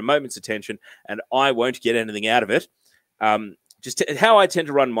pay it a moment's attention, and I won't get anything out of it. Just how I tend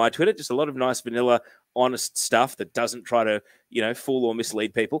to run my Twitter, just a lot of nice, vanilla, honest stuff that doesn't try to, fool or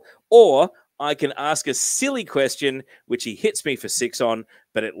mislead people. Or I can ask a silly question, which he hits me for 6 on,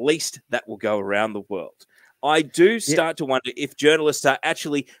 but at least that will go around the world. I do start to wonder if journalists are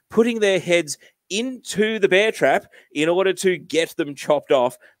actually putting their heads into the bear trap in order to get them chopped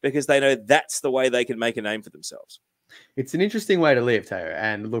off because they know that's the way they can make a name for themselves. It's an interesting way to live, Taylor.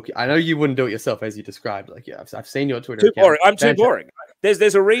 And look, I know you wouldn't do it yourself, as you described. Like, yeah, I've seen your Twitter account. Boring. I'm too boring.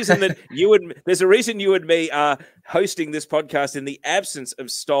 There's a reason that there's a reason you and me are hosting this podcast in the absence of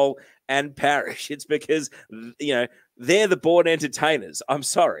Stoll and Parrish. It's because, you know, they're the born entertainers. I'm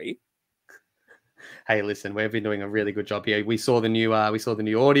sorry. Hey, listen, we've been doing a really good job here. We saw the new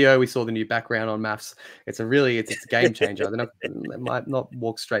audio, we saw the new background on MAFFS. It's a game changer. They might not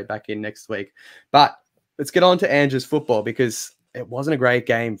walk straight back in next week. But let's get on to Andrew's football, because it wasn't a great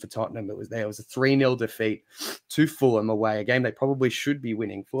game for Tottenham. It was a 3-0 defeat to Fulham away, a game they probably should be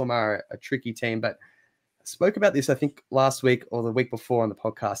winning. Fulham are a tricky team, but I spoke about this, I think, last week or the week before on the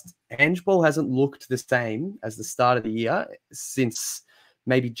podcast. Ange Ball hasn't looked the same as the start of the year since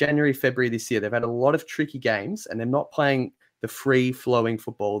maybe January, February this year. They've had a lot of tricky games, and they're not playing the free-flowing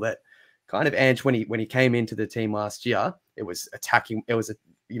football that kind of Ange, when he came into the team last year, it was attacking. It was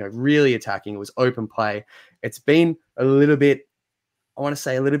really attacking. It was open play. It's been a little bit, I want to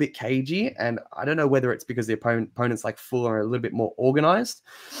say, a little bit cagey, and I don't know whether it's because the opponents like Fulham are a little bit more organized.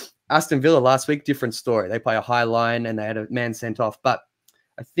 Aston Villa last week, different story. They play a high line and they had a man sent off. But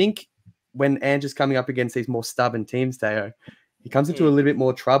I think when Ange is coming up against these more stubborn teams, Teo, he comes into a little bit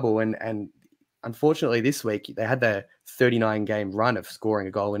more trouble. And unfortunately, this week they had their 39-game run of scoring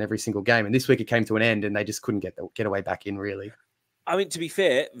a goal in every single game, and this week it came to an end, and they just couldn't get away back in, really. I mean, to be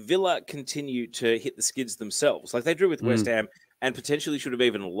fair, Villa continue to hit the skids themselves. Like they drew with West Ham and potentially should have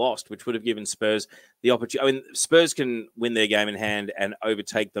even lost, which would have given Spurs the opportunity. I mean, Spurs can win their game in hand and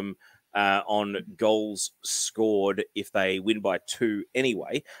overtake them on goals scored if they win by 2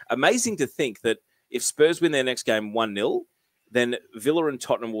 anyway. Amazing to think that if Spurs win their next game 1-0, then Villa and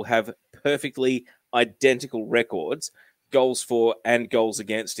Tottenham will have perfectly identical records, goals for and goals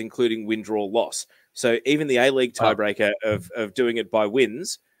against, including win, draw, loss. So even the A-League tiebreaker of doing it by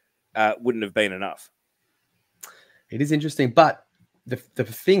wins wouldn't have been enough. It is interesting, but the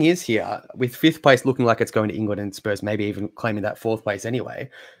thing is here, with 5th place looking like it's going to England and Spurs maybe even claiming that 4th place anyway,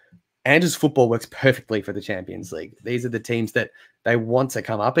 Andrew's football works perfectly for the Champions League. These are the teams that they want to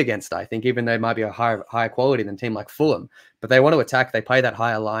come up against, I think, even though it might be a higher quality than a team like Fulham. But they want to attack. They play that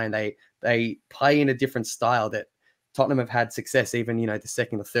higher line. They play in a different style that Tottenham have had success, even, the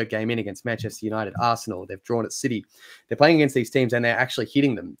 2nd or 3rd game in against Manchester United, Arsenal. They've drawn at City. They're playing against these teams and they're actually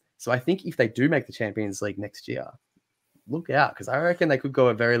hitting them. So I think if they do make the Champions League next year, look out, because I reckon they could go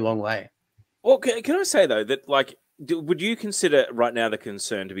a very long way. Well, can I say, though, that, like, would you consider right now the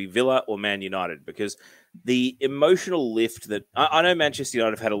concern to be Villa or Man United? Because the emotional lift that I know Manchester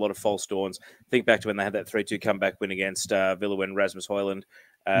United have had a lot of false dawns. Think back to when they had that 3-2 comeback win against Villa when Rasmus Højlund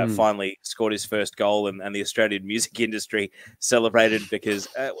finally scored his first goal, and the Australian music industry celebrated because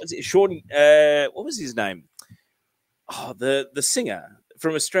was it Sean? What was his name? Oh, the singer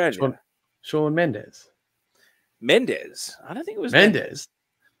from Australia, Shawn Mendes. Mendes. I don't think it was Mendes.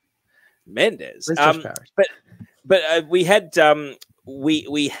 But we had sort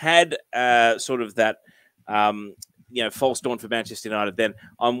of that false dawn for Manchester United. Then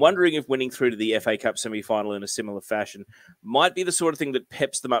I'm wondering if winning through to the FA Cup semi-final in a similar fashion might be the sort of thing that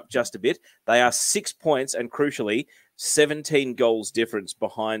peps them up just a bit. They are 6 points and, crucially, 17 goals difference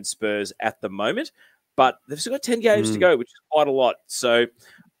behind Spurs at the moment, but they've still got 10 games to go, which is quite a lot. So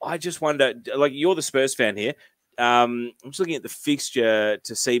I just wonder, like, you're the Spurs fan here. I'm just looking at the fixture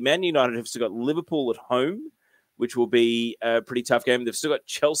to see Man United have still got Liverpool at home, which will be a pretty tough game. They've still got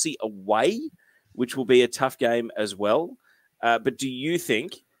Chelsea away, which will be a tough game as well. But do you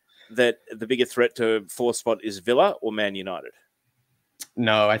think that the bigger threat to 4th spot is Villa or Man United?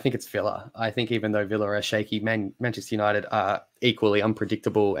 No, I think it's Villa. I think even though Villa are shaky, Manchester United are equally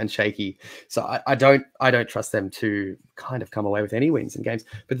unpredictable and shaky. So I don't trust them to kind of come away with any wins in games.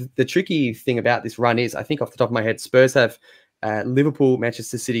 But the tricky thing about this run is, I think off the top of my head, Spurs have Liverpool,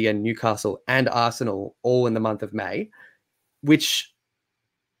 Manchester City, and Newcastle and Arsenal all in the month of May, which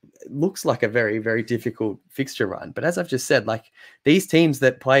looks like a very, very difficult fixture run. But as I've just said, like, these teams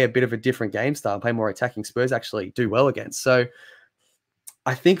that play a bit of a different game style, play more attacking, Spurs actually do well against. So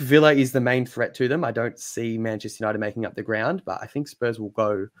I think Villa is the main threat to them. I don't see Manchester United making up the ground, but I think Spurs will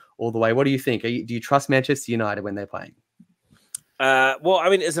go all the way. What do you think? Do you trust Manchester United when they're playing? Well, I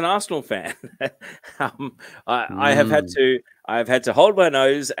mean, as an Arsenal fan, I have had to hold my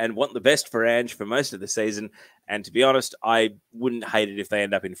nose and want the best for Ange for most of the season. And to be honest, I wouldn't hate it if they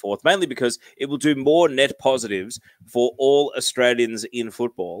end up in 4th, mainly because it will do more net positives for all Australians in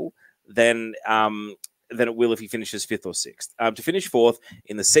football than it will if he finishes 5th or 6th. To finish 4th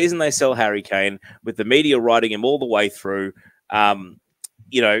in the season they sell Harry Kane, with the media riding him all the way through, I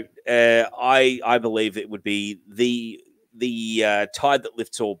believe it would be the tide that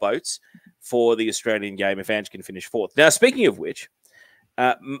lifts all boats for the Australian game if Ange can finish 4th. Now, speaking of which,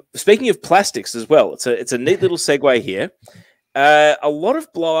 speaking of plastics as well, it's a neat little segue here. A lot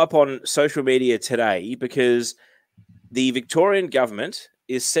of blow up on social media today because the Victorian government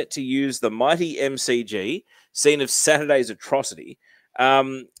is set to use the mighty MCG, scene of Saturday's atrocity,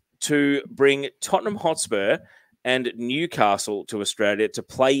 to bring Tottenham Hotspur and Newcastle to Australia to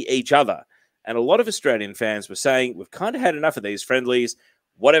play each other. And a lot of Australian fans were saying, we've kind of had enough of these friendlies.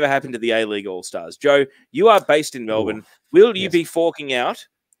 Whatever happened to the A-League All-Stars? Joe, you are based in Melbourne. Ooh, will you be forking out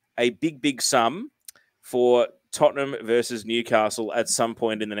a big sum for Tottenham versus Newcastle at some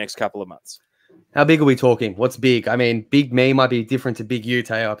point in the next couple of months? How big are we talking? What's big? I mean, big me might be different to big you,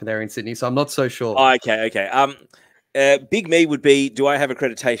 Teo, up there in Sydney, so I'm not so sure. Oh, okay. Big me would be, do I have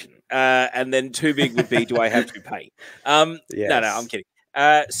accreditation? And then too big would be, do I have to pay? Yes. No, I'm kidding.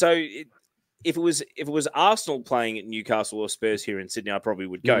 So if it was Arsenal playing at Newcastle or Spurs here in Sydney, I probably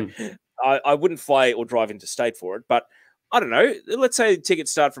would go. I wouldn't fly or drive into state for it, but I don't know. Let's say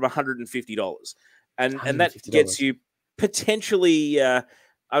tickets start from $150, and that gets you potentially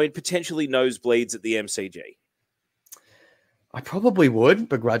nosebleeds at the MCG. I probably would,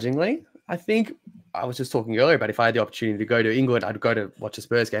 begrudgingly. I think I was just talking earlier about if I had the opportunity to go to England, I'd go to watch a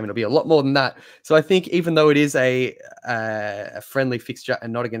Spurs game. It'll be a lot more than that. So I think even though it is a friendly fixture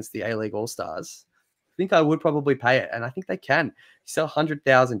and not against the A-League All-Stars, I think I would probably pay it. And I think they can. You sell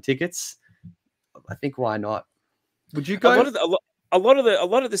 100,000 tickets. I think why not? Would you go? A lot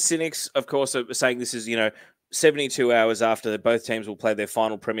of the cynics, of course, are saying this is, 72 hours after both teams will play their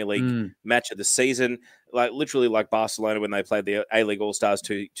final Premier League match of the season, literally like Barcelona when they played the A-League All-Stars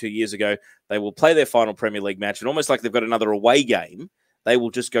two years ago. They will play their final Premier League match, and almost like they've got another away game, they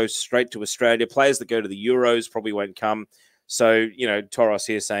will just go straight to Australia. Players that go to the Euros probably won't come. So, Toros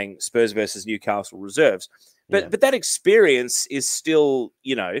here saying Spurs versus Newcastle reserves. But that experience is still,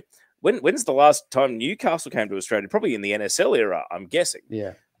 when's the last time Newcastle came to Australia? Probably in the NSL era, I'm guessing.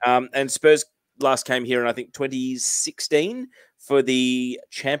 Yeah. And Spurs last came here in, I think, 2016 for the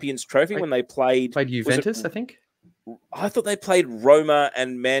Champions Trophy when they played Juventus, I think. I thought they played Roma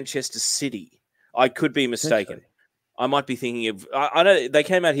and Manchester City. I could be mistaken. I might be thinking of... I know they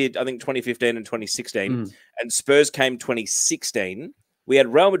came out here, I think, 2015 and 2016, and Spurs came 2016. We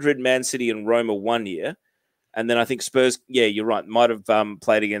had Real Madrid, Man City, and Roma one year, and then I think Spurs, yeah, you're right, might have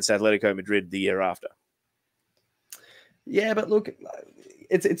played against Atletico Madrid the year after. Yeah, but look...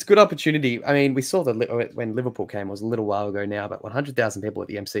 It's good opportunity. I mean, we saw that when Liverpool came, it was a little while ago now, but 100,000 people at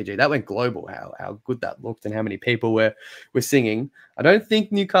the MCG, that went global, how good that looked and how many people were singing. I don't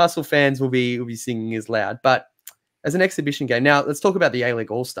think Newcastle fans will be singing as loud, but as an exhibition game. Now, let's talk about the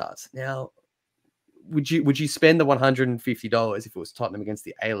A-League All-Stars. Now, would you spend the $150 if it was Tottenham against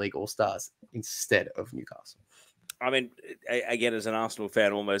the A-League All-Stars instead of Newcastle? I mean, again, as an Arsenal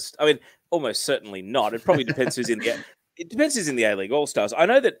fan, almost certainly not. It probably depends who's in the... It depends who's in the A-League All-Stars. I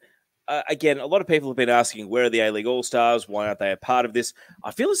know that, again, a lot of people have been asking, where are the A-League All-Stars? Why aren't they a part of this? I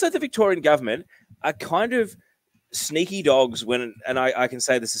feel as though the Victorian government are kind of sneaky dogs when, and I can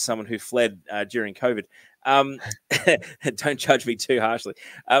say this as someone who fled during COVID. Don't judge me too harshly.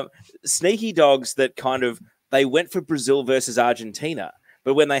 Sneaky dogs that kind of, they went for Brazil versus Argentina,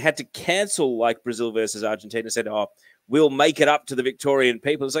 but when they had to cancel like Brazil versus Argentina, said, we'll make it up to the Victorian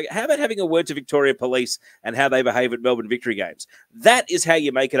people. It's like, how about having a word to Victoria Police and how they behave at Melbourne Victory games? That is how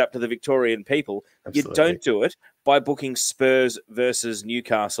you make it up to the Victorian people. Absolutely. You don't do it by booking Spurs versus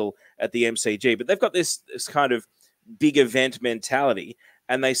Newcastle at the MCG. But they've got this kind of big event mentality,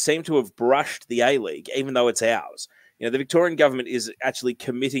 and they seem to have brushed the A-League, even though it's ours. The Victorian government is actually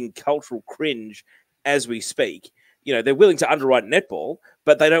committing cultural cringe as we speak. They're willing to underwrite netball,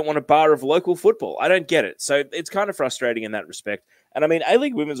 but they don't want a bar of local football. I don't get it. So it's kind of frustrating in that respect. And I mean,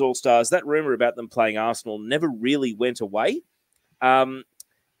 A-League Women's All-Stars, that rumor about them playing Arsenal never really went away. And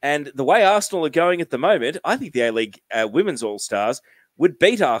the way Arsenal are going at the moment, I think the A-League Women's All-Stars would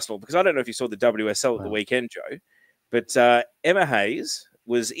beat Arsenal, because I don't know if you saw the WSL at the weekend, Joe, but Emma Hayes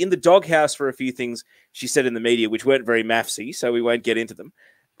was in the doghouse for a few things she said in the media, which weren't very MAFFSy, so we won't get into them.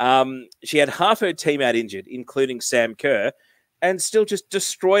 She had half her team out injured, including Sam Kerr, and still just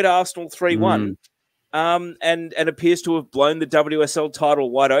destroyed Arsenal 3-1, and appears to have blown the WSL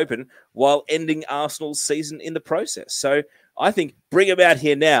title wide open while ending Arsenal's season in the process. So I think bring them out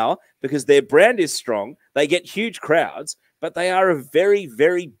here now, because their brand is strong. They get huge crowds, but they are a very,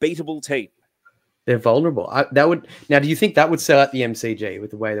 very beatable team. They're vulnerable. That would now. Do you think that would sell at the MCG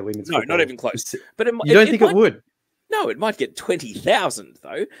with the way that women's No, football? not even close. But you don't think it would? No, it might get 20,000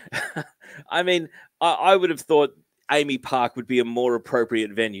 though. I mean, I would have thought Amy Park would be a more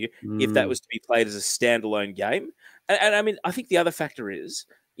appropriate venue if that was to be played as a standalone game. And I mean, I think the other factor is,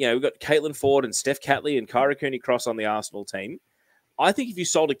 you know, we've got Caitlin Ford and Steph Catley and Kyra Cooney-Cross on the Arsenal team. I think if you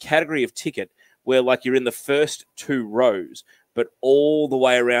sold a category of ticket where like you're in the first 2 rows, but all the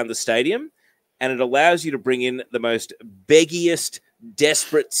way around the stadium, and it allows you to bring in the most beggiest,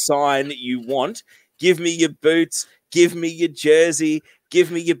 desperate sign that you want. Give me your boots, give me your jersey, give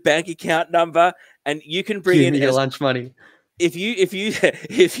me your bank account number, and you can bring in your lunch money. If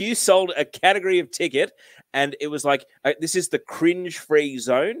you sold a category of ticket and it was like, this is the cringe-free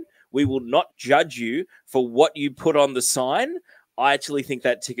zone, we will not judge you for what you put on the sign, I actually think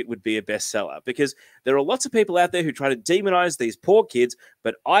that ticket would be a bestseller, because there are lots of people out there who try to demonize these poor kids.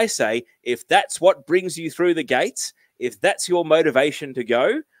 But I say, if that's what brings you through the gates, if that's your motivation to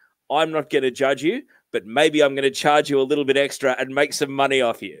go, I'm not going to judge you, but maybe I'm going to charge you a little bit extra and make some money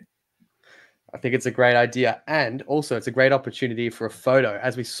off you. I think it's a great idea. And also it's a great opportunity for a photo,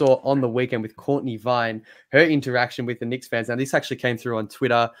 as we saw on the weekend with Courtney Vine, her interaction with the Knicks fans. Now, this actually came through on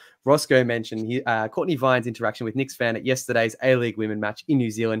Twitter. Roscoe mentioned Courtney Vine's interaction with Knicks fan at yesterday's A-League women match in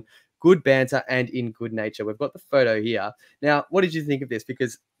New Zealand. Good banter and in good nature. We've got the photo here. Now, what did you think of this?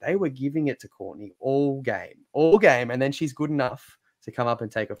 Because they were giving it to Courtney all game. And then she's good enough to come up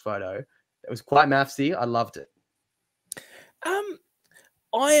and take a photo. It was quite MAFFSy. I loved it.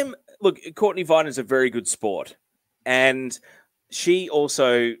 Look, Courtney Vine is a very good sport, and she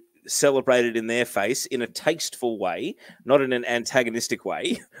also celebrated in their face in a tasteful way, not in an antagonistic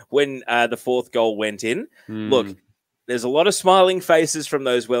way, when the 4th goal went in. Look, there's a lot of smiling faces from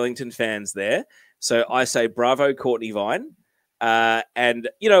those Wellington fans there. So I say bravo, Courtney Vine. And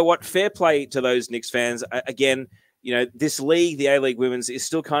you know what? Fair play to those Knicks fans. Again, you know, this league, the A-League Women's, is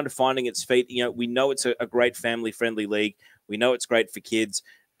still kind of finding its feet. You know, we know it's a great family-friendly league. We know it's great for kids.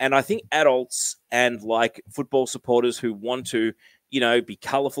 And I think adults and like football supporters who want to, you know, be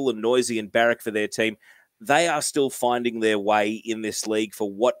colourful and noisy and barrack for their team, they are still finding their way in this league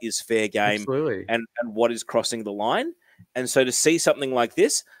for what is fair game and what is crossing the line. And so to see something like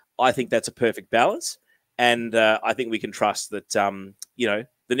this, I think that's a perfect balance. And I think we can trust that, you know,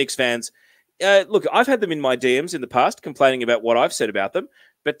 the Knicks fans, look, I've had them in my DMs in the past complaining about what I've said about them.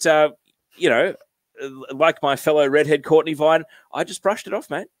 But, you know, like my fellow redhead Courtney Vine, I just brushed it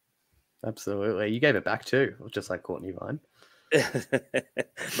off, mate. Absolutely. You gave it back too, just like Courtney Vine.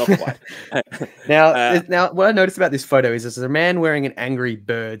 Not quite. Now, what I noticed about this photo is there's a man wearing an Angry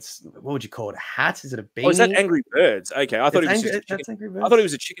Birds. What would you call it? A hat? Is it a beanie? Oh, is that Angry Birds? Okay, I thought it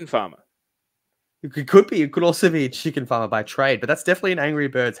was a chicken farmer. It could be. It could also be a chicken farmer by trade, but that's definitely an Angry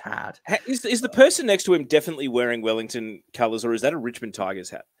Birds hat. Is the person next to him definitely wearing Wellington colours, or is that a Richmond Tigers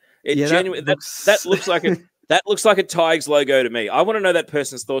hat? That looks like that looks like a Tigers logo to me. I want to know that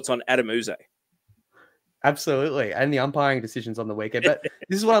person's thoughts on Adam Uze. Absolutely. And the umpiring decisions on the weekend. But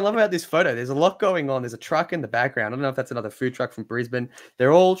this is what I love about this photo. There's a lot going on. There's a truck in the background. I don't know if that's another food truck from Brisbane.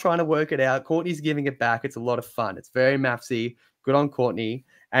 They're all trying to work it out. Courtney's giving it back. It's a lot of fun. It's very MAFFSy. Good on Courtney.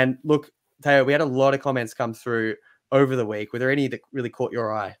 And look, Teo, we had a lot of comments come through over the week. Were there any that really caught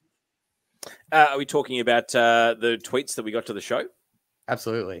your eye? Are we talking about the tweets that we got to the show?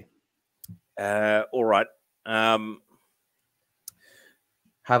 Absolutely. All right. Have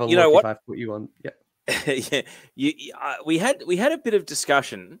a look if I put you on. Yeah. We had a bit of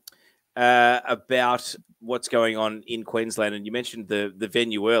discussion about what's going on in Queensland, and you mentioned the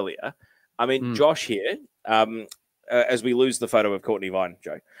venue earlier. I mean, Josh here, as we lose the photo of Courtney Vine,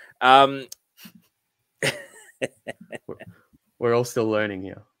 Joe. We're all still learning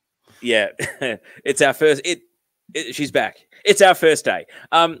here. Yeah, it's our first. She's back. It's our first day.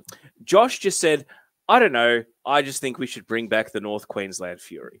 Josh just said, I don't know. I just think we should bring back the North Queensland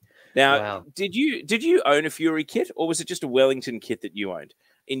Fury. Now, did you own a Fury kit, or was it just a Wellington kit that you owned?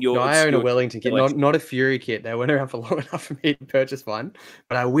 I own a Wellington kit, not a Fury kit. They weren't around for long enough for me to purchase one,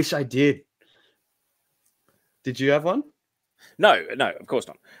 but I wish I did. Did you have one? No, of course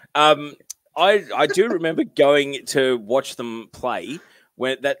not. I do remember going to watch them play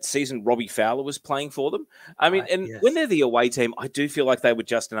when that season Robbie Fowler was playing for them. I mean, when they're the away team, I do feel like they were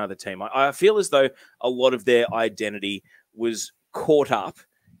just another team. I feel as though a lot of their identity was caught up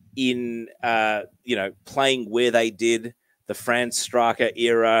in, playing where they did, the Franz Straka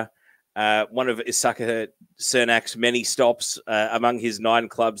era, one of Isaka Cernak's many stops among his 9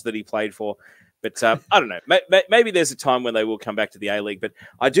 clubs that he played for. But I don't know. Maybe there's a time when they will come back to the A-League. But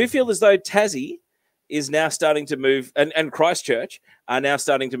I do feel as though Tassie is now starting to move, and Christchurch are now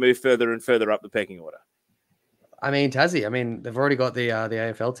starting to move further and further up the pecking order. I mean, Tassie. I mean, they've already got the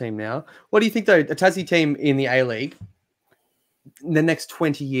AFL team now. What do you think, though? A Tassie team in the A League in the next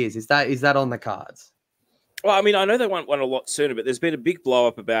 20 years, is that on the cards? Well, I mean, I know they want one a lot sooner, but there's been a big blow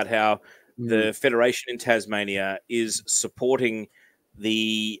up about how the federation in Tasmania is supporting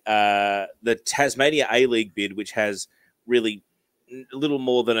the Tasmania A League bid, which has really little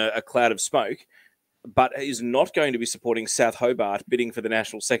more than a cloud of smoke, but is not going to be supporting South Hobart bidding for the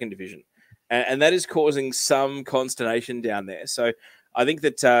National Second Division. And that is causing some consternation down there. So I think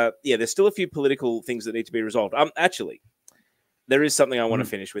that, there's still a few political things that need to be resolved. Actually, there is something I want to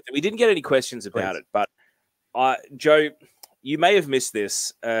finish with. We didn't get any questions about it, but Joe, you may have missed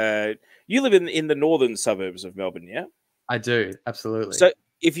this. You live in the northern suburbs of Melbourne, yeah? I do, absolutely. So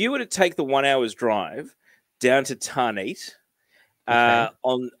if you were to take the 1 hour's drive down to Tarneet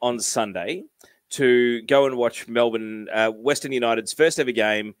on Sunday to go and watch Melbourne Western United's first ever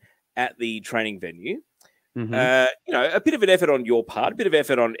game at the training venue, a bit of an effort on your part, a bit of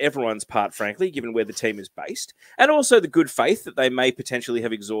effort on everyone's part, frankly, given where the team is based, and also the good faith that they may potentially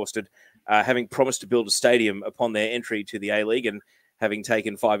have exhausted, having promised to build a stadium upon their entry to the A-League and having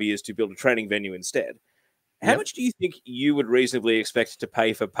taken 5 years to build a training venue instead. How much do you think you would reasonably expect to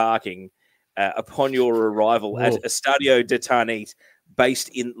pay for parking upon your arrival at Estadio de Tarneet, based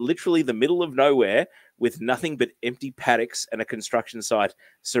in literally the middle of nowhere with nothing but empty paddocks and a construction site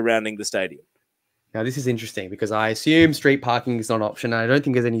surrounding the stadium? Now, this is interesting because I assume street parking is not an option. And I don't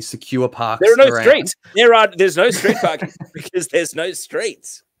think there's any secure parks. There are no streets. There's no street parking because there's no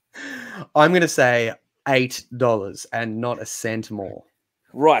streets. I'm going to say $8 and not a cent more.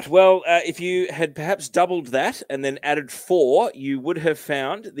 Right. Well, if you had perhaps doubled that and then added 4, you would have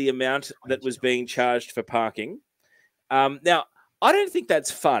found the amount that was being charged for parking. Now, I don't think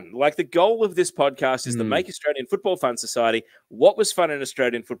that's fun. Like, the goal of this podcast is to make Australian Football Fun Society. What was fun in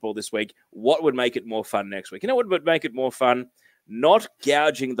Australian football this week? What would make it more fun next week? You know what would make it more fun? Not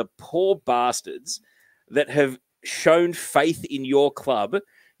gouging the poor bastards that have shown faith in your club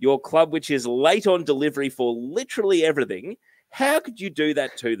which is late on delivery for literally everything. How could you do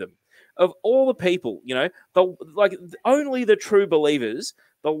that to them? Of all the people, only the true believers,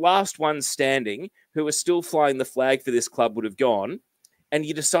 the last ones standing who are still flying the flag for this club would have gone, and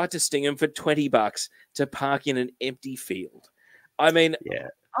you decide to sting them for $20 to park in an empty field. I mean,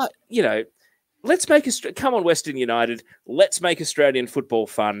 let's make come on, Western United. Let's make Australian football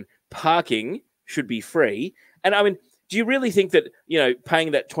fun. Parking should be free. And I mean, do you really think that,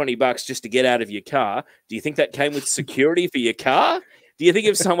 paying that $20 just to get out of your car, do you think that came with security for your car? Do you think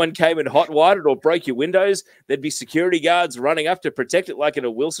if someone came and hot-wired or broke your windows, there'd be security guards running up to protect it, like in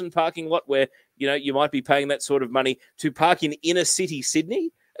a Wilson parking lot where, you might be paying that sort of money to park in inner city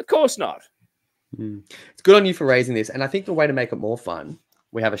Sydney? Of course not. It's good on you for raising this. And I think the way to make it more fun,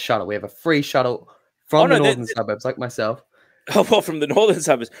 we have a shuttle. We have a free shuttle from the northern suburbs, like myself. Oh, well, from the northern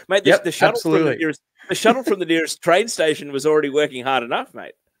suburbs. Mate, the shuttle from the nearest train station was already working hard enough,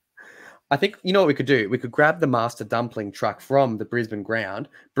 mate. I think, you know what we could do? We could grab the master dumpling truck from the Brisbane ground,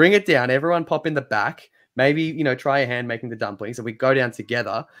 bring it down, everyone pop in the back, maybe, try a hand making the dumplings, and we go down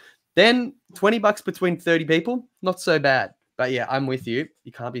together. Then $20 between 30 people, not so bad. But yeah, I'm with you.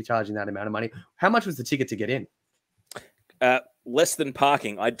 You can't be charging that amount of money. How much was the ticket to get in? Less than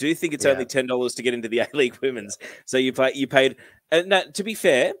parking. I do think it's only $10 to get into the A-League Women's. So you paid. Now, to be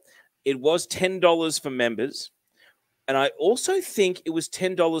fair, it was $10 for members. And I also think it was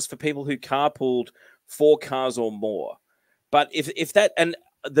 $10 for people who carpooled 4 cars or more. But if that, and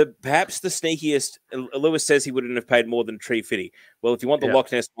perhaps the sneakiest, Lewis says he wouldn't have paid more than Tree Fitty. Well, if you want the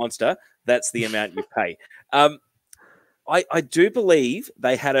Loch Ness Monster, that's the amount you pay. I do believe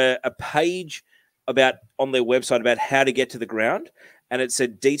they had a page on their website about how to get to the ground, and it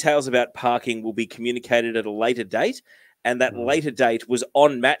said details about parking will be communicated at a later date, and that later date was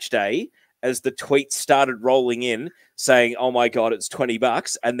on match day as the tweets started rolling in saying, oh my God, it's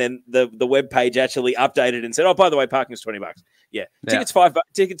 $20. And then the web page actually updated and said, oh, by the way, parking's $20. Yeah. Tickets $5,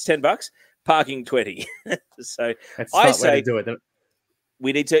 tickets $10, parking 20. So I say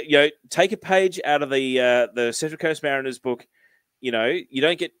we need to, take a page out of the Central Coast Mariners book. You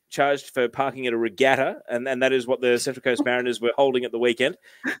don't get charged for parking at a regatta, and that is what the Central Coast Mariners were holding at the weekend.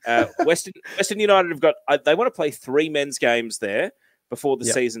 Western United they want to play 3 men's games there before the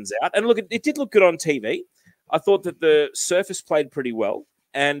season's out. And look, it did look good on TV. I thought that the surface played pretty well,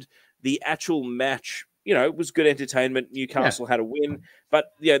 and the actual match, was good entertainment. Newcastle had a win,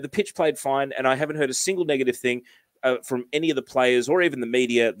 but the pitch played fine, and I haven't heard a single negative thing from any of the players or even the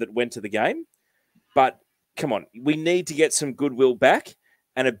media that went to the game. But come on, we need to get some goodwill back.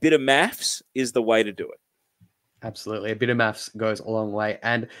 and a bit of maths is the way to do it. Absolutely. A bit of maths goes a long way.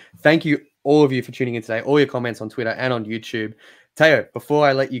 And thank you, all of you, for tuning in today. All your comments on Twitter and on YouTube. Teo, before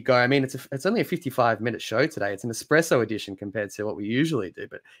I let you go, I mean, it's only a 55-minute show today. It's an espresso edition compared to what we usually do.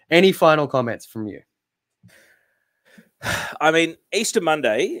 But any final comments from you? I mean, Easter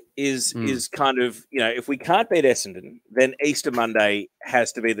Monday is kind of, if we can't beat Essendon, then Easter Monday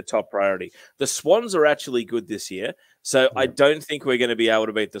has to be the top priority. The Swans are actually good this year, so I don't think we're going to be able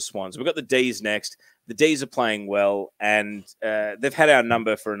to beat the Swans. We've got the D's next. The D's are playing well, and they've had our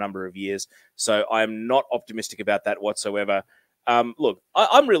number for a number of years, so I'm not optimistic about that whatsoever. Look,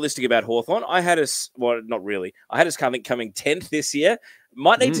 I'm realistic about Hawthorn. I had us, well, not really. I had us coming 10th this year.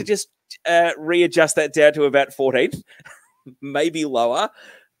 Might need to just readjust that down to about 14th, maybe lower.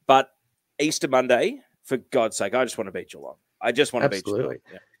 But Easter Monday, for God's sake, I just want to beat Geelong. I just want to beat Geelong.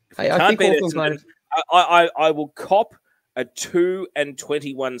 Yeah. Hey, I think Essendon, I will cop a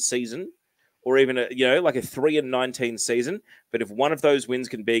 2-21 season, or even like a 3-19 season. But if one of those wins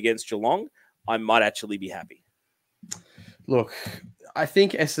can be against Geelong, I might actually be happy. Look, I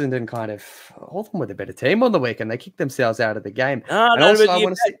think Essendon Hawthorn were the better team on the weekend. They kicked themselves out of the game.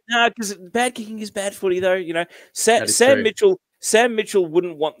 Because bad kicking is bad footy, though. Sam Mitchell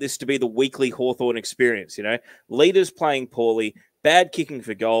wouldn't want this to be the weekly Hawthorn experience. Leaders playing poorly, bad kicking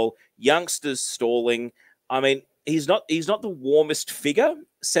for goal, youngsters stalling. I mean, he's not the warmest figure,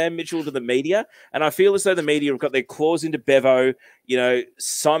 Sam Mitchell, to the media, and I feel as though the media have got their claws into Bevo.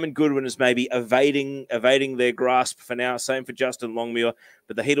 Simon Goodwin is maybe evading their grasp for now. Same for Justin Longmuir,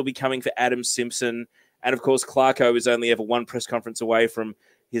 but the heat will be coming for Adam Simpson, and of course Clarko is only ever one press conference away from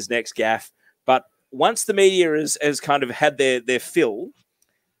his next gaffe. But once the media has kind of had their fill,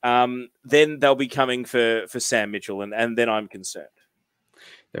 then they'll be coming for Sam Mitchell, and then I'm concerned.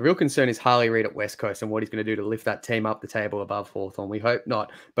 The real concern is Harley Reid at West Coast and what he's going to do to lift that team up the table above Hawthorn. We hope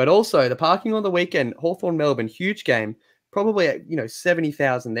not. But also the parking on the weekend, Hawthorn-Melbourne, huge game, probably at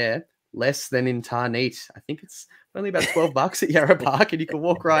 70,000 there, less than in Tarneet. I think it's only about $12 at Yarra Park, and you can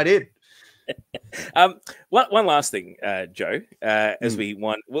walk right in. One last thing, Joe, as we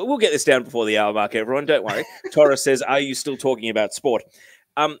want, we'll get this down before the hour mark, everyone. Don't worry. Torres says, "Are you still talking about sport?"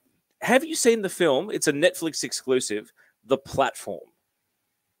 Have you seen the film? It's a Netflix exclusive, The Platform.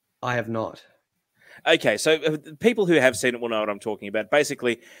 I have not. Okay, so people who have seen it will know what I'm talking about.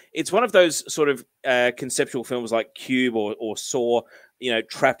 Basically, it's one of those sort of conceptual films like Cube or Saw,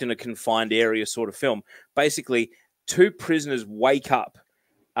 trapped in a confined area sort of film. Basically, two prisoners wake up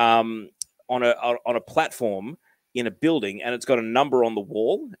on a platform in a building, and it's got a number on the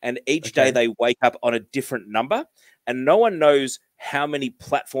wall, and each day they wake up on a different number, and no one knows how many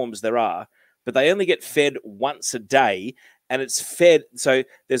platforms there are, but they only get fed once a day. And it's fed, so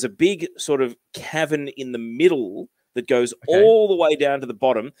there's a big sort of cavern in the middle that goes all the way down to the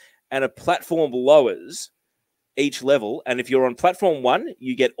bottom, and a platform lowers each level. And if you're on platform 1,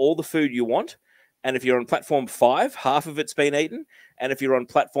 you get all the food you want. And if you're on platform 5, half of it's been eaten. And if you're on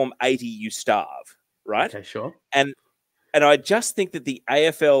platform 80, you starve, right? Okay, sure. And I just think that the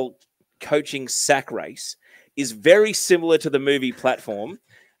AFL coaching sack race is very similar to the movie Platform.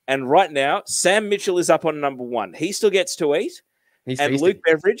 And right now, Sam Mitchell is up on number 1. He still gets to eat. He's and feasting.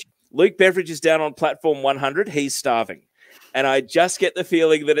 Luke Beveridge is down on platform 100. He's starving. And I just get the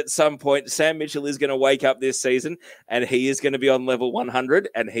feeling that at some point, Sam Mitchell is going to wake up this season and he is going to be on level 100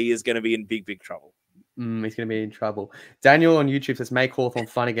 and he is going to be in big, big trouble. He's going to be in trouble. Daniel on YouTube says, make Hawthorn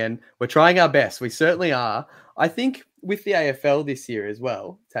fun again. We're trying our best. We certainly are. I think with the AFL this year as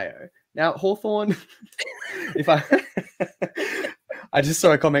well, Teo. Now, Hawthorn, I just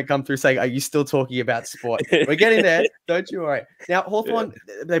saw a comment come through saying, are you still talking about sport? We're getting there. Don't you worry. Now, Hawthorn,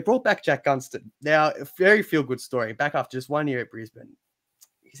 they brought back Jack Gunston. Now, a very feel-good story. Back after just 1 year at Brisbane.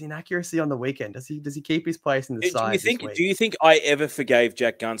 His inaccuracy on the weekend. Does he keep his place in the side this week? Do you think I ever forgave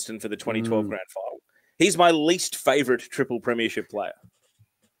Jack Gunston for the 2012 grand final? He's my least favourite triple premiership player.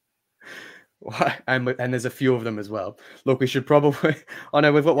 And there's a few of them as well. Look, we should probably... Oh,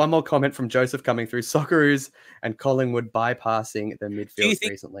 no, we've got one more comment from Joseph coming through. Socceroos and Collingwood bypassing the midfield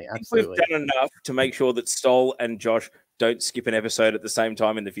recently. Absolutely. We've done enough to make sure that Stoll and Josh don't skip an episode at the same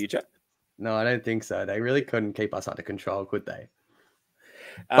time in the future? No, I don't think so. They really couldn't keep us under control, could they?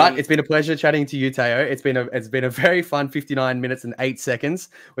 But it's been a pleasure chatting to you, Teo. It's been a very fun 59 minutes and 8 seconds.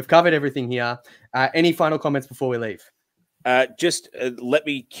 We've covered everything here. Any final comments before we leave? Just let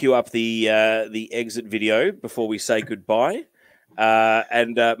me cue up the exit video before we say goodbye.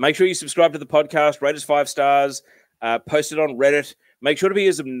 And make sure you subscribe to the podcast, rate us 5 stars, post it on Reddit. Make sure to be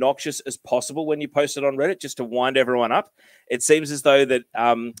as obnoxious as possible when you post it on Reddit, just to wind everyone up. It seems as though that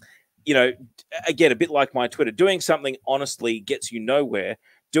you know, again, a bit like my Twitter, doing something honestly gets you nowhere.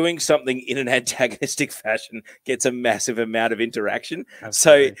 Doing something in an antagonistic fashion gets a massive amount of interaction.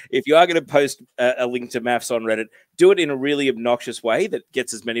 Absolutely. So if you are going to post a link to MAFFS on Reddit, do it in a really obnoxious way that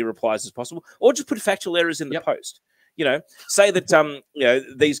gets as many replies as possible, or just put factual errors in the post. You know, say that you know,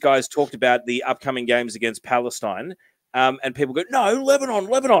 these guys talked about the upcoming games against Palestine, and people go, no,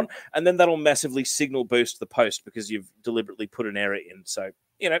 Lebanon, and then that'll massively signal boost the post because you've deliberately put an error in. So,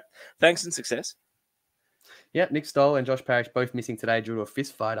 you know, thanks and success. Yeah, Nick Stoll and Josh Parrish both missing today due to a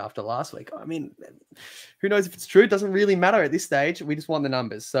fist fight after last week. I mean, who knows if it's true? It doesn't really matter at this stage. We just want the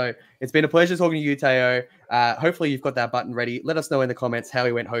numbers. So it's been a pleasure talking to you, Teo. Hopefully you've got that button ready. Let us know in the comments how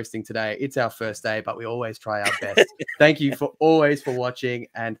we went hosting today. It's our first day, but we always try our best. Thank you always for watching,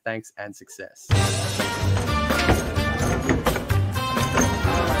 and thanks and success.